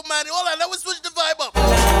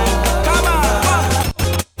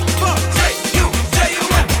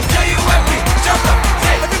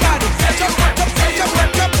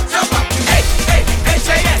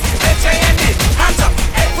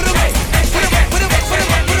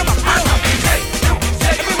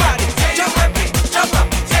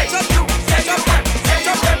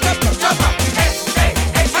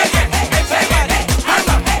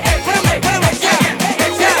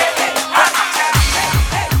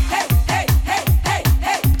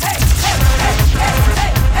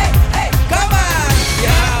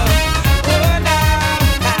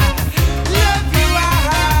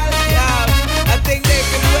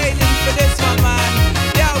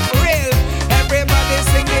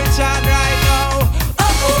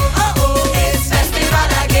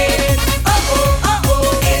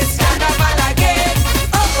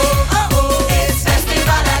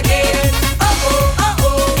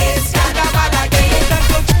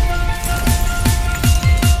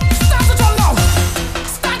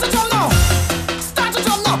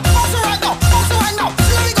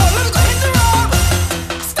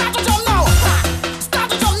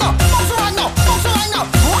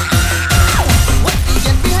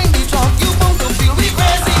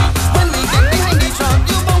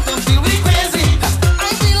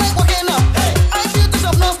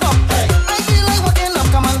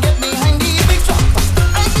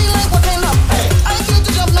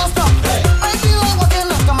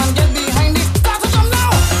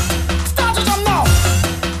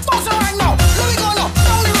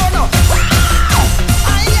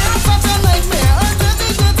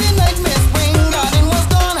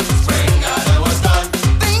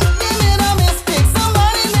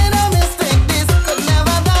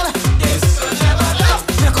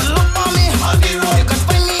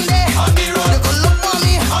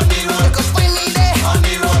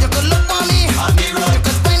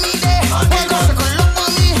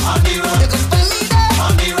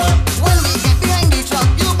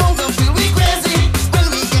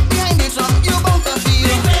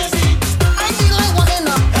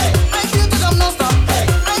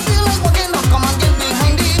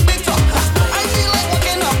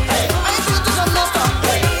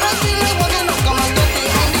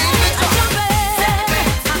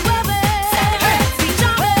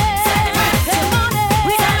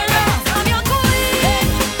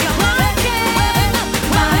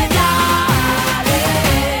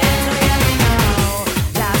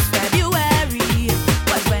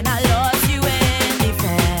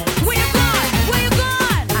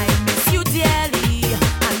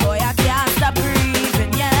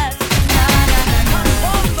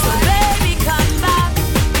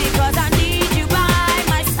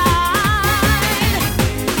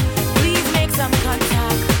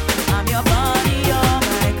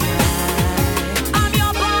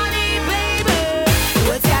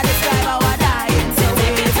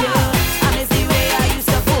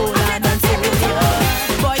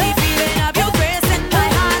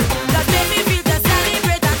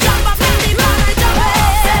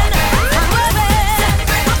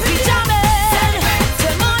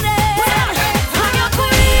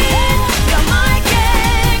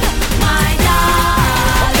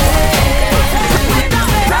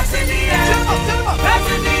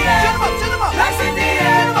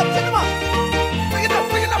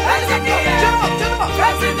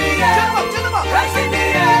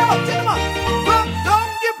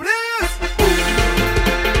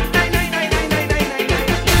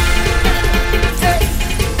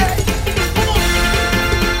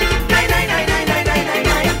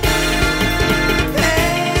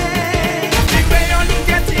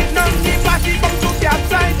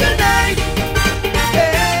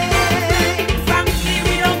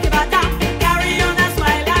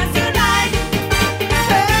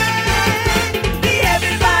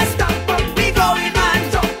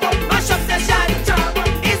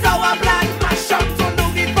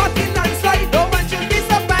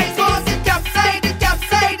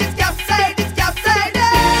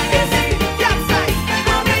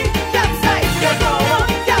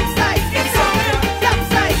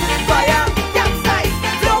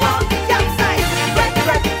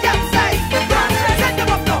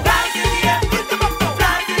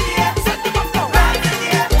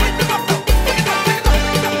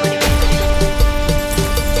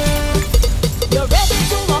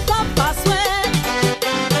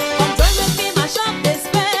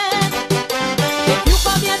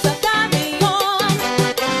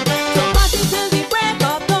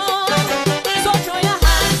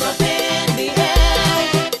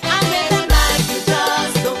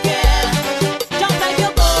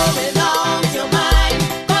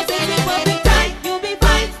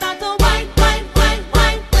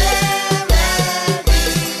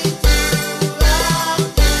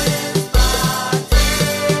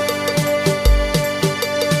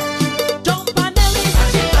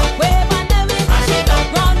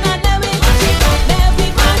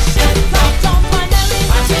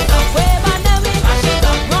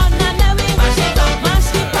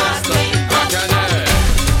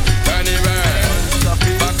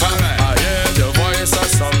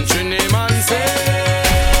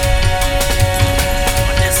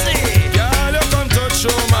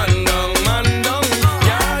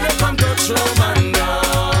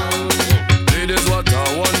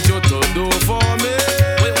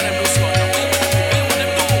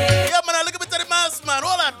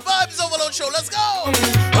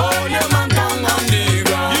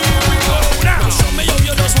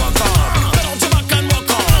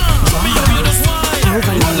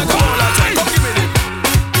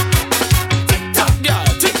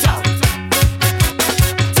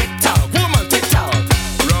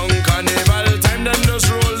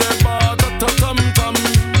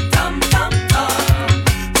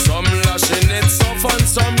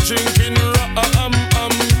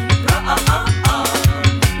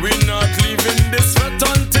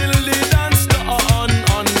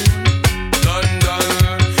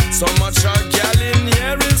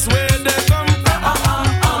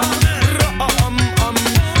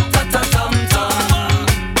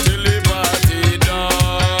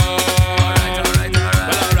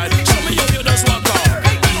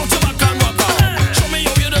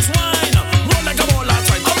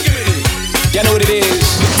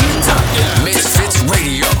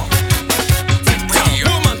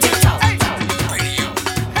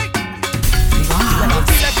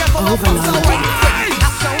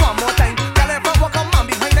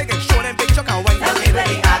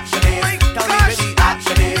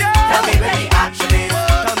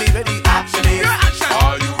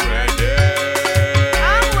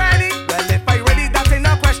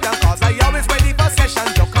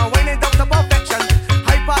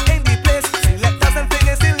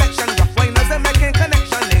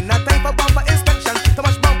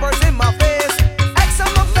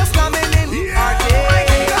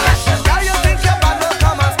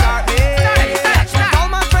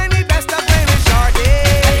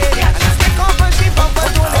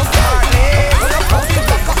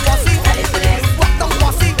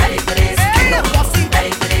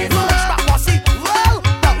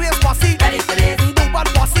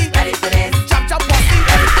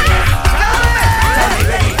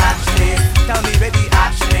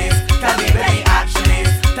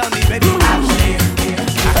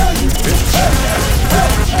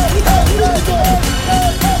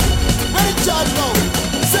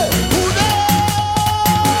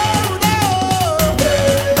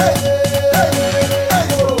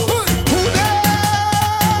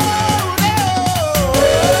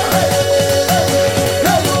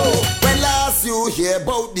 hear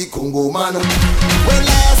about the Congo man. When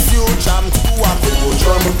last you jam to a Congo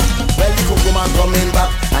drum, well the Congo man coming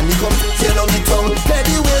back and he come to tell on the tongue. Tell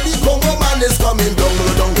the way the Congo man is coming down,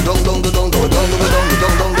 down, down, down, down, down, down, down,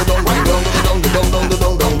 down, down, down,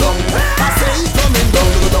 down, down, down. I say he coming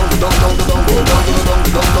down, down, down, down, down, down,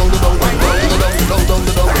 down, down, down,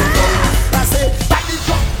 down. I say by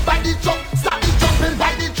the truck, start the jumping,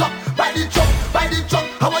 by the truck, by the truck, by the truck.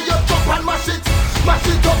 How are you jump and mash it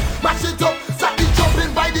up, mash it up. Start the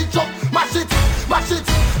jumping by the truck, mash it, mash it,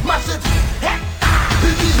 mash it.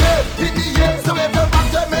 Hit the air, so every back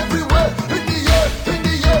them everywhere. Hit the air,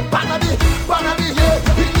 banana, yeah.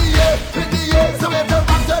 Hit the air, so every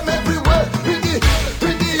back them everywhere. Hit the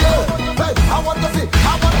air. Hey, I want to see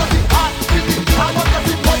hot, I want to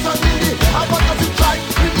see poison in it. I want to see try,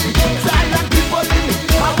 silent people in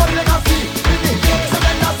it. I want to see, so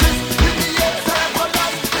then I see,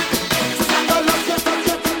 so then I love,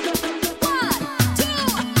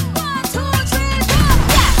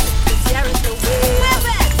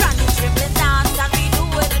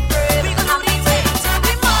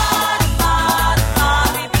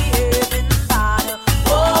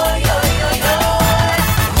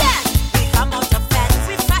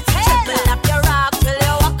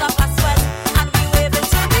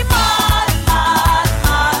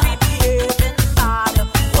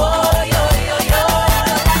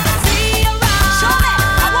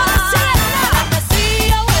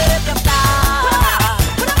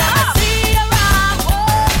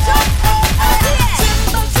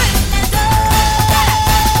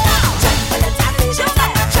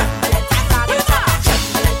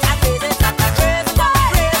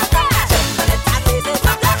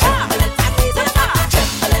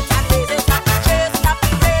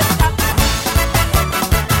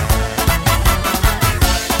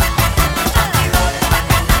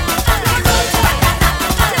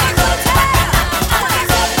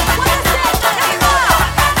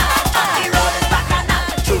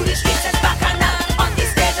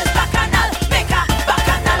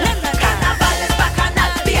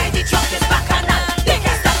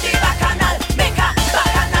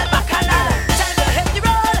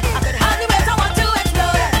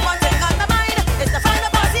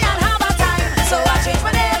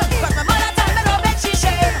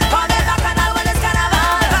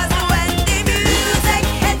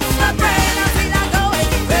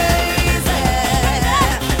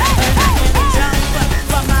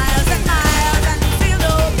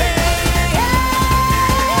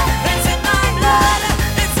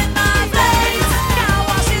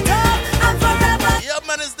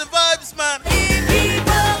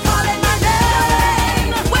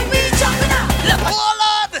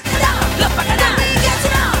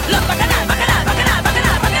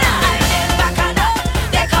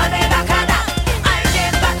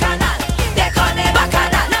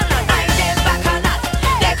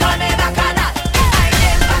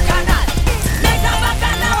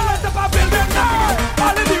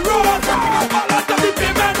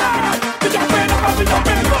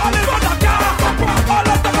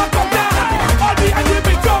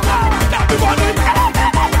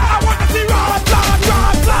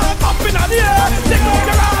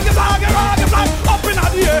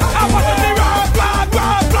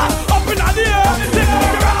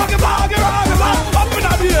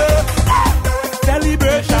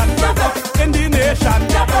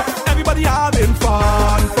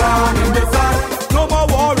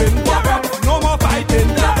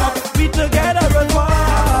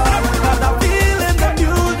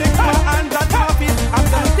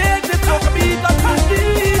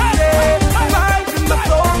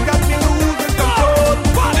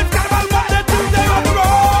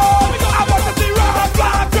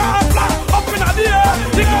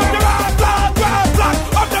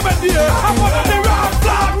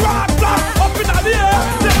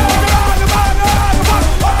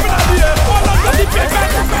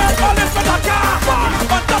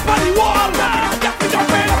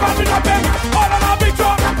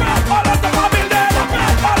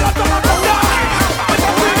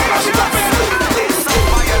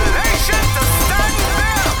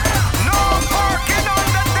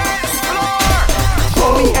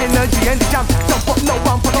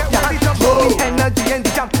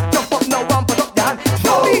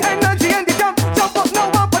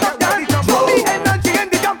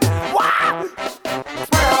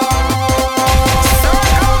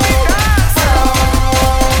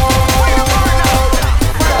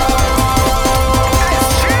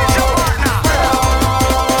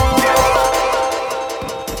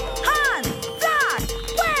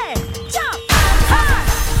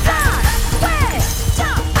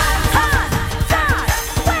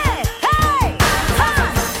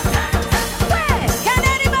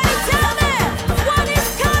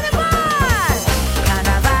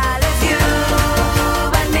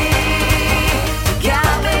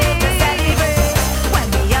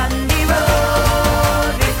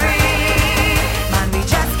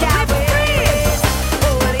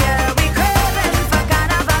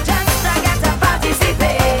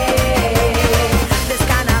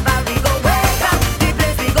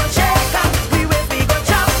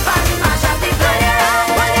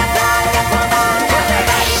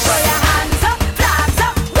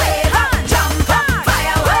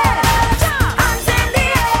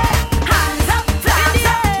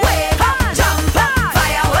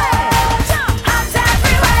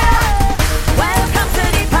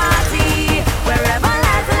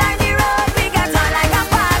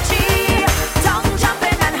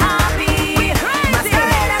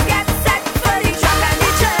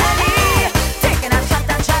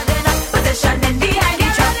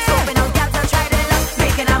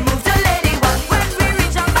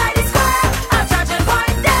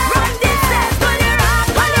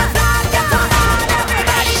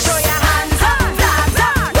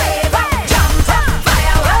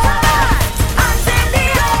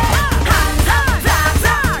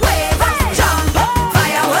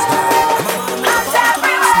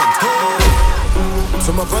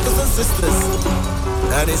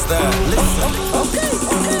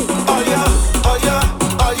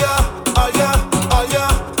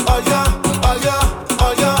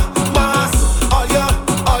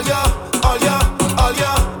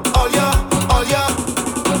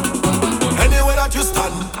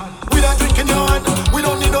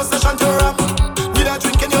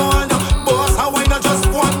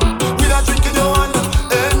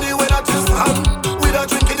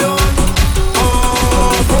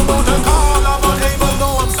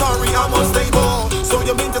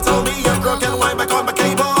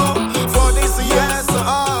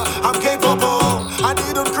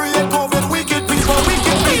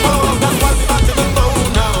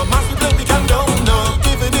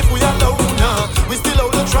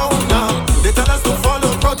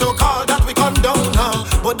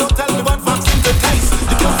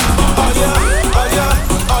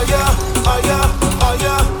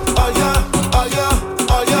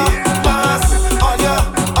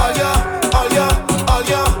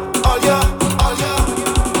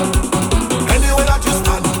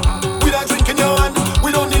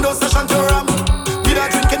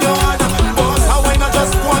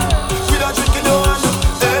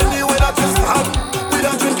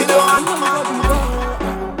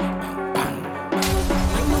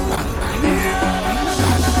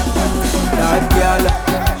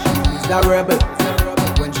 a rebel.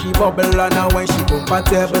 When she bubble and when she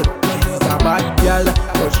comfortable. She's a bad girl,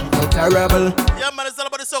 but she not a rebel. Yeah, man, it's all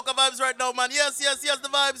about the soca vibes right now, man. Yes, the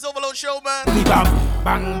vibes. Overload show, man. Bang,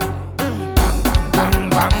 bang, bang, bang,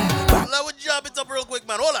 bang. Let me jump it up real quick,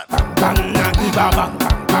 man. Hold on. Bang, bang, bang, bang,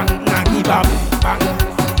 bang, bang, bang, bang.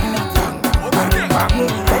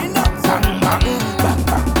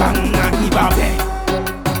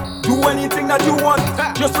 Do anything that you want.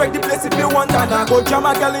 Just wreck the place if you want. And I go jam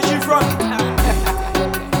a girl in she front.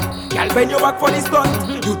 Girl, bend your back for this stunt.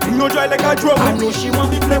 You think you dry like a drum. I know she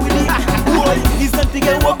want me play with it. Boy, it's time to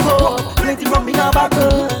get woke up. Plenty from me now back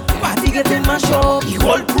up. Party getting my shop. The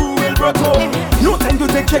whole crew will broke up. No time to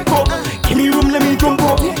take check up. Give me room, let me jump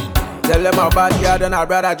up. Tell them about girl and her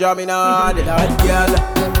brother jamming on. That girl,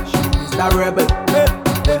 she's a rebel.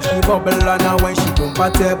 When she bubble and when she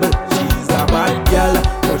comfortable. She's a bad girl,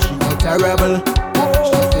 but she not a rebel.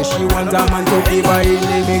 She say she want a man to give her in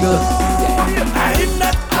the middle. I ain't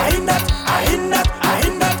that.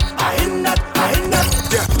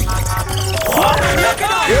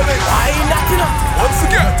 Once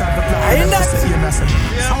again, I ain't that.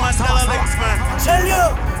 Yeah, man, tell her next, man. Tell you,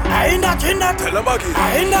 I ain't that. Tell him again. I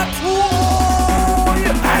ain't that.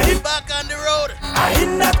 I ain't back on the road. I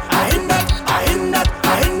ain't that.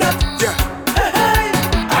 Yeah.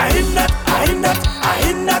 I ain't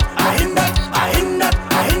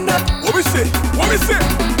that. What we say?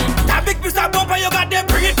 That big piece of bumper you got there,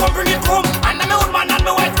 bring it come. And I'm my old man and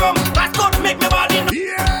my white rum. That's good, make me ball in.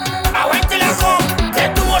 Yeah. I wait till I come.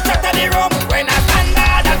 Take 2 more shots of the rum. When I stand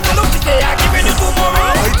there, that's the look to say. I give you 2 more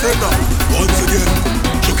rounds. I tell her, once again,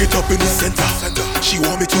 chuck it up in the center. She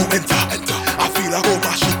want me to enter. I feel I go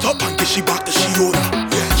mash it up and get she back to she owner.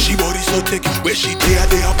 She body so thick, where she they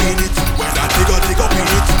up in it. When I dig up in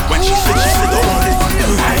it. When she said don't want it.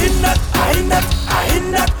 I ain't that.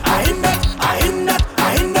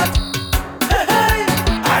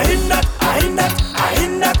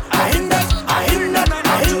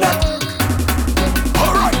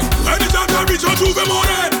 Alright, anytime I reach out to the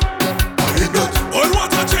morning. I ain't that. Oil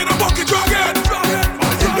water, chain and bucket dragon. I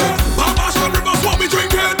ain't that. Mama Sean Rivers want me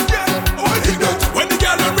drinking. I ain't that. When the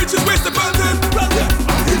girl and reaches waist the pelting. I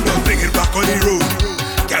ain't that. Bring it back on the road.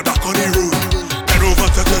 Get back on the road. Get over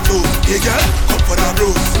to the toe. Yeah, girl, come for that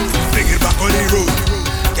rose. Bring it back on the road.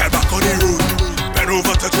 Get back on the road. Bend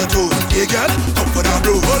over, touch your toes. Yeah, girl, come for that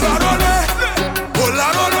rose. Hold on.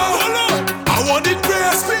 I want it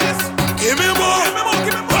best. Give me more.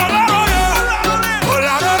 Hold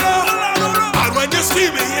on. And when you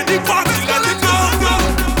see me in the party, let it go.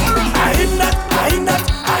 I ain't that.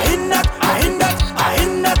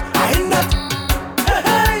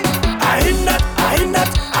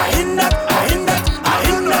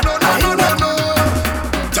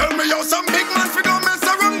 Tell me how some big man figure mess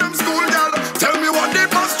around them school girl. Tell me what the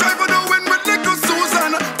bus driver doing with little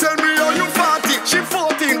Susan. Tell me how you 40, she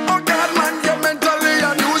 14. Oh God, man, you're mentally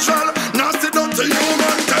unusual. Now sit down to you,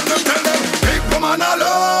 man. Tell them, big woman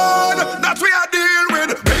alone. That we are deal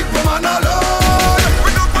with. Big woman alone.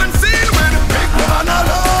 We up and seen with. Big woman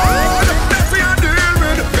alone. That we are deal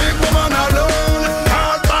with. Big woman alone.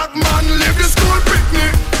 Hard back man, leave the school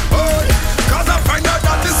picnic. Oh, cause I find out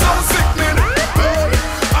that is so sickening.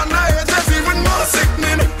 And I hate it even more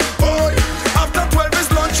sickening. Boy, after 12 is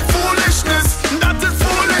lunch, foolishness. That is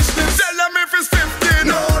foolishness. Tell them if it's 15.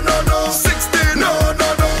 No. 16. No.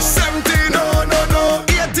 17. No.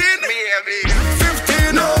 18. Maybe.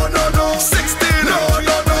 15. No. 16. No.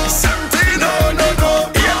 17.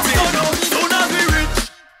 No. 18. Soon as we reach,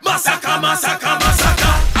 massacre.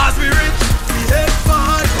 As we reach, we head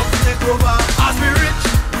bad, come take over. As we reach,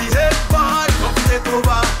 we head bad, come take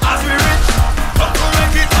over. As we reach, come to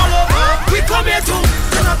make it all over. We come here to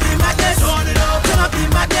turn up the madness, turn up the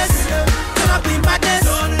madness, turn up the madness,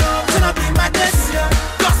 turn up the madness.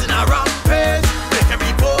 Causing a rampage, make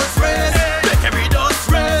every post raise, make every dust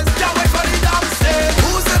raise. Can't wait for the damn stage.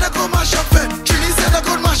 Who said they could mash up it? Trini said they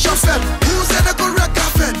could mash up it. Who said they could wreck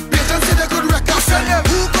off it? Peyton said they could wreck off it.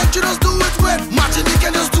 Who country just do it well? Martinique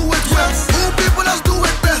can just do it well. Who people just do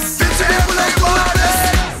it best? 50 people just do it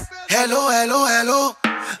best. Hello.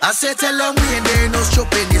 I said tell them we ain't there no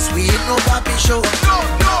shopping this. We ain't no papi show. No.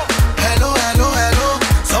 Hello.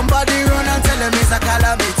 Somebody run and tell them it's a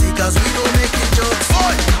calamity. Cause we don't making jokes.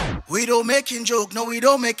 We don't making joke. No, we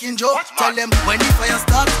don't making joke. Tell them when the fire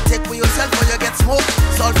start, take for yourself or you get smoke.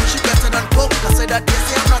 Solve shit better than coke. I say that they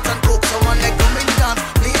say I'm not on coke. Someone like come in dance,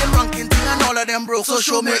 playing ranking thing and all of them broke. So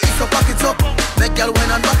show me if you pack it up. Make y'all win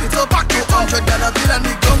and back it up. $200 bill and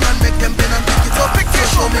we come and make them bend and pick it up. So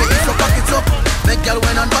show me if you pack it up. Make y'all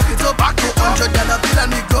win and back it up. $200 bill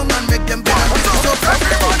and we come and make them bend and pick it up.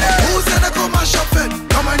 Everybody, who said they come and shop it?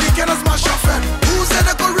 Come and you can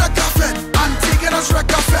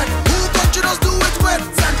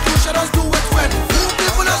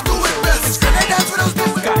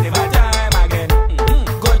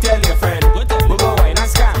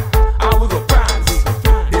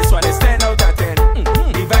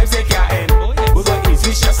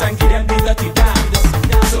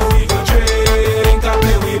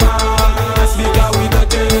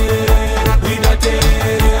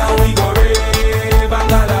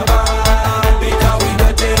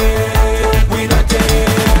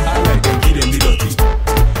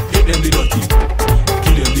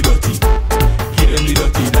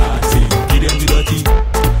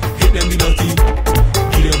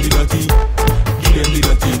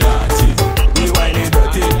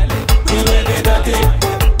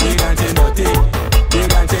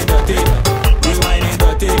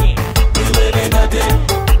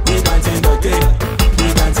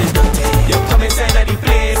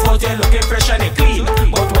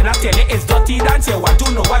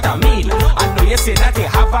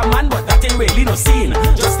no scene.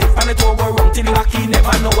 Just stick on the toe, go wrong till the hockey,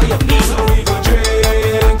 never know what you mean. So we go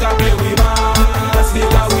drink and play with mass,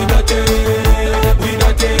 because we dirty,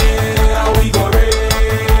 and we go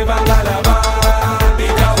rave and galavan,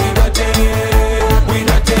 because we dirty.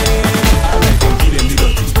 I let them give them the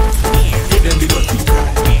dirty, give them the dirty,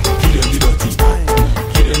 give them the dirty,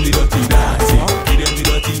 give them the dirty dancing, give them the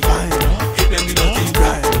dirty, give them the dirty,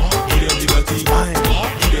 give them the dirty,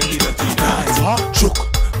 give them the dirty dancing. Chook,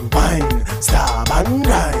 wine, stab and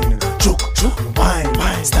grind. Chook,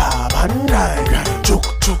 wine, stab and grind. Chook,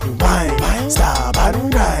 wine, stab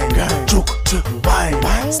and grind. Chook,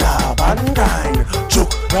 wine, stab and grind. Chook,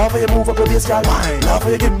 love how you move up your bass, girl. Wine, love how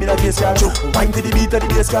you give me that bass, girl. Chook, wine to the beat of the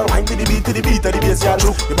bass, girl. Wine to the beat of the bass, girl.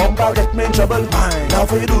 Chook, your bumper get me in trouble. Wine, love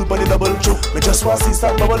how you do it, but the double. Chook, me just want to see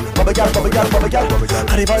start bubble. Bubble girl, bubble girl, bubble girl.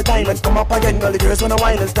 Carnival time and come up again. All the girls wanna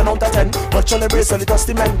wine is 10 out of 10. Watch on the brace, all the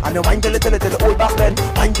dusty men. And the wine till the old back then.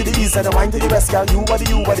 Wine to the east and the wine to the west, girl. You are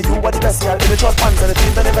the best, girl. In the short pants and the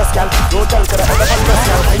team to the best, girl. Don't tell to the other one best,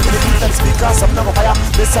 girl. Wine to the beat and speaker, some number fire.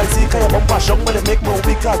 This I'll see, cause your bumper shock when they make more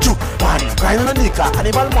weaker. Chook, wine, grind on the nika.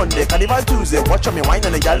 Carnival Monday, Carnival Tuesday. Watch on me wine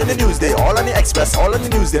and the girl in the Newsday. All on the Express, all on the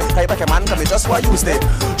Newsday. Hey, back a man, come me just for you stay.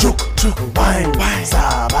 Chook, wine,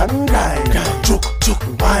 stab and grind. Chook,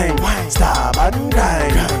 wine, stab and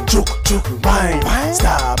grind. Chook, wine,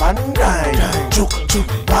 stab and grind. Chook,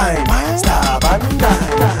 wine, stab and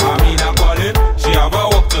grind. I mean, I call it, she have a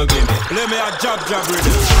work to give me. Let me a job with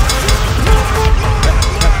it.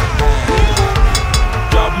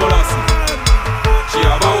 Job molasses. She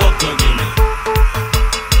have a work to give me.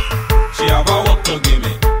 She have a work to give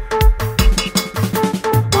me.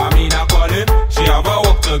 I mean, I call it, she have a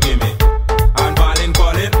work to give me. And Marlin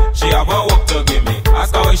call it, she have a work to give me.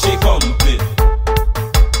 Ask her when she complete.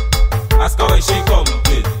 Ask her when she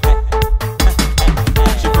complete.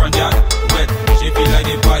 She front yard wet, she feel like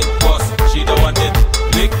the pipe bust. She don't want it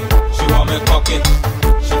lick, she want me cock it.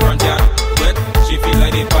 She front yard wet, she feel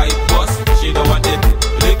like the pipe bust. She don't want it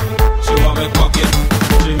lick, she want me cock it.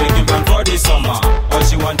 She making plan for the summer, all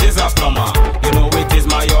she want is a plumber. You know it is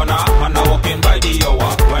my honor, and I walking by the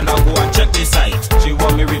hour. When I go and check the site, she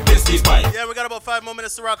want me replace the pipe. Yeah, we got about 5 more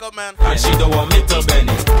minutes to rock up, man. And she don't want me to bend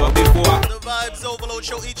it, but before the Vibes Overload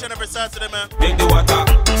show each and every Saturday, man. Take the water,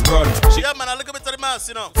 run. Yeah, man, I look a bit to the mouse,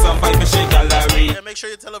 you know. Some fight me shake gallery. Yeah, make sure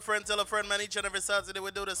you tell a friend, man. Each and every Saturday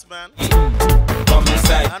we do this, man. Come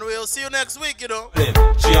inside, and we'll see you next week, you know.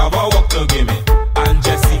 She have a work to give me, and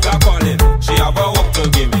Jessica calling. She have a work to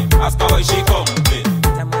give me. Ask her why she come play.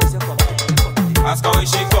 Ask her why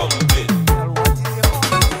she come play.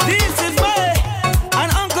 This is my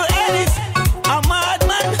and Uncle Ellis, a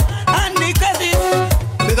madman and the credit.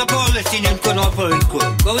 Big up all the thing and come up for it.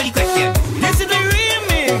 Go with the question. This is the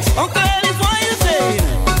remix. Uncle Ellis, what you saying?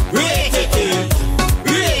 Rate it,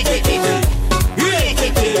 rate it, rate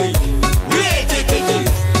it, rate it,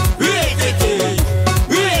 rate it, rate it,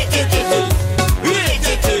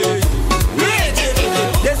 rate it.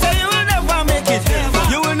 They say you will never make it.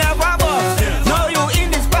 You will never bust. No, you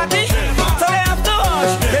in this party, so they have to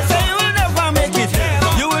hush. They say you will never make it.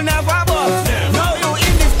 You will never bust. No, you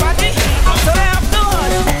in this party, so they have to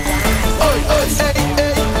hush. Oi, oi, hey,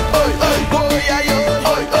 hey, oi, oi, boy, ayo,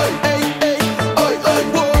 oi, oi, hey, hey, oi, oi,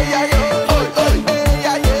 boy, ayo, oi, oi, hey,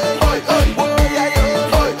 ayo, oi, oi, boy, ayo,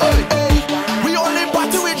 oi, oi, hey. We only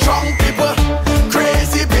party with drunk people,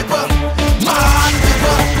 crazy people, mad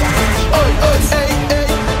people. Oi, oi, hey, hey,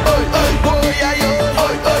 oi, oi, boy, ayo,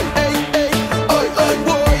 oi, oi, hey, hey, oi, oi,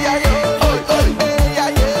 boy, ayo, oi, oi, hey,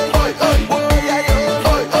 ayo, oi, oi, boy, ayo,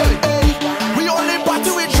 oi, oi, hey. We only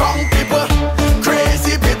party with drunk people,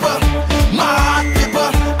 crazy people, mad people.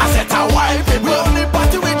 I said a white people. We only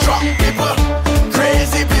party with drunk people,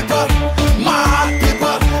 crazy people, mad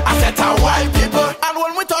people. I said a white people. And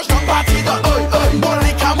when we touch the party, the oi oi,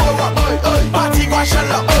 only camera, oi oi, party go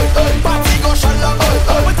shell up, oi oi, party go shell up, oi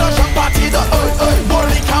oi. We touch the party, the oi oi,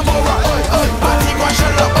 only camera, oi oi, party go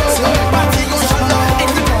shell up, oi oi, party go shell up.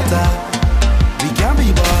 We can be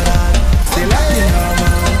bothered. Still acting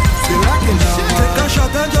normal. Still acting normal. Take a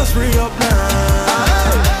shot and just free up now.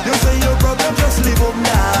 You say your problem, just leave up now.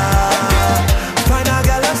 Find a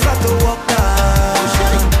girl and start to walk now.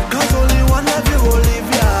 Cause only one of you will live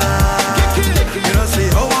ya. You don't see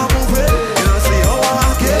how I move it. You don't see how I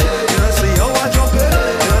walk it. You don't see how I jump it.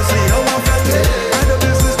 You don't see how I felt it. And the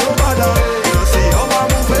business no bother. You don't see how I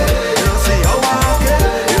move it. You don't see how I walk it.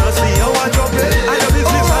 You don't see how I jump it. And the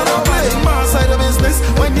business I don't play. My side of business.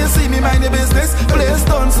 When you see me mind the business. Play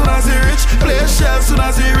stone soon as you rich. Play shell soon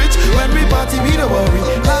as you rich. When we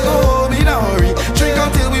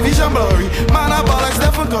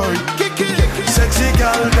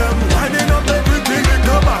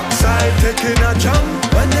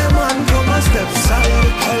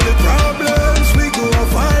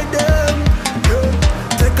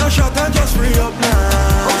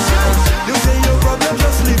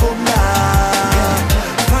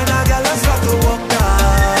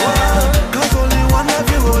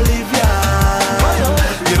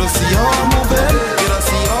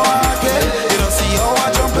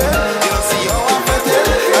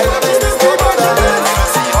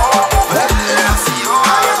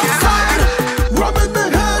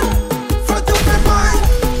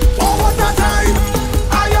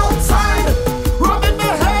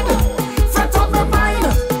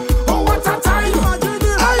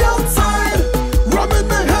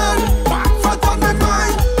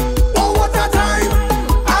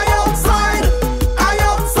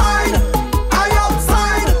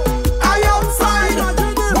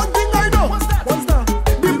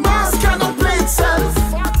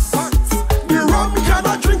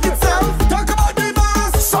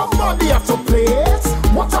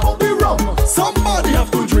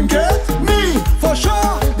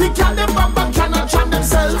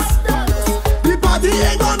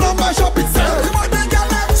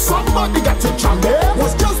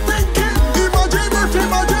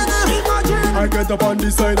I get up on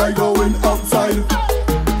the side, I going outside.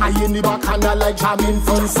 I in the back and I like jamming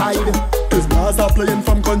front side. It's Rasta playing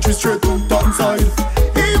from country straight to town side.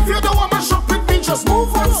 If you don't want to shop with me, just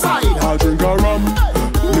move one side. I drink a rum,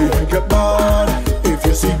 me get bad. If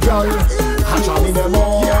you see girl, I jam in them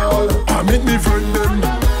all. I meet me friend them,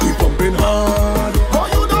 we pumping hard. Oh,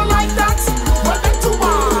 you don't like that? Well, then too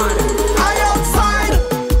bad. I outside,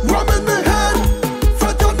 rubbing the head,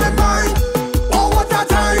 fret on the mind. Oh, what a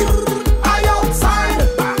time. I outside,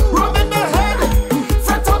 rubbing the head,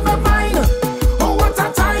 fret on the mind. Oh, what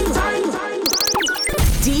a time.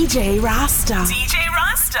 DJ Rasta. DJ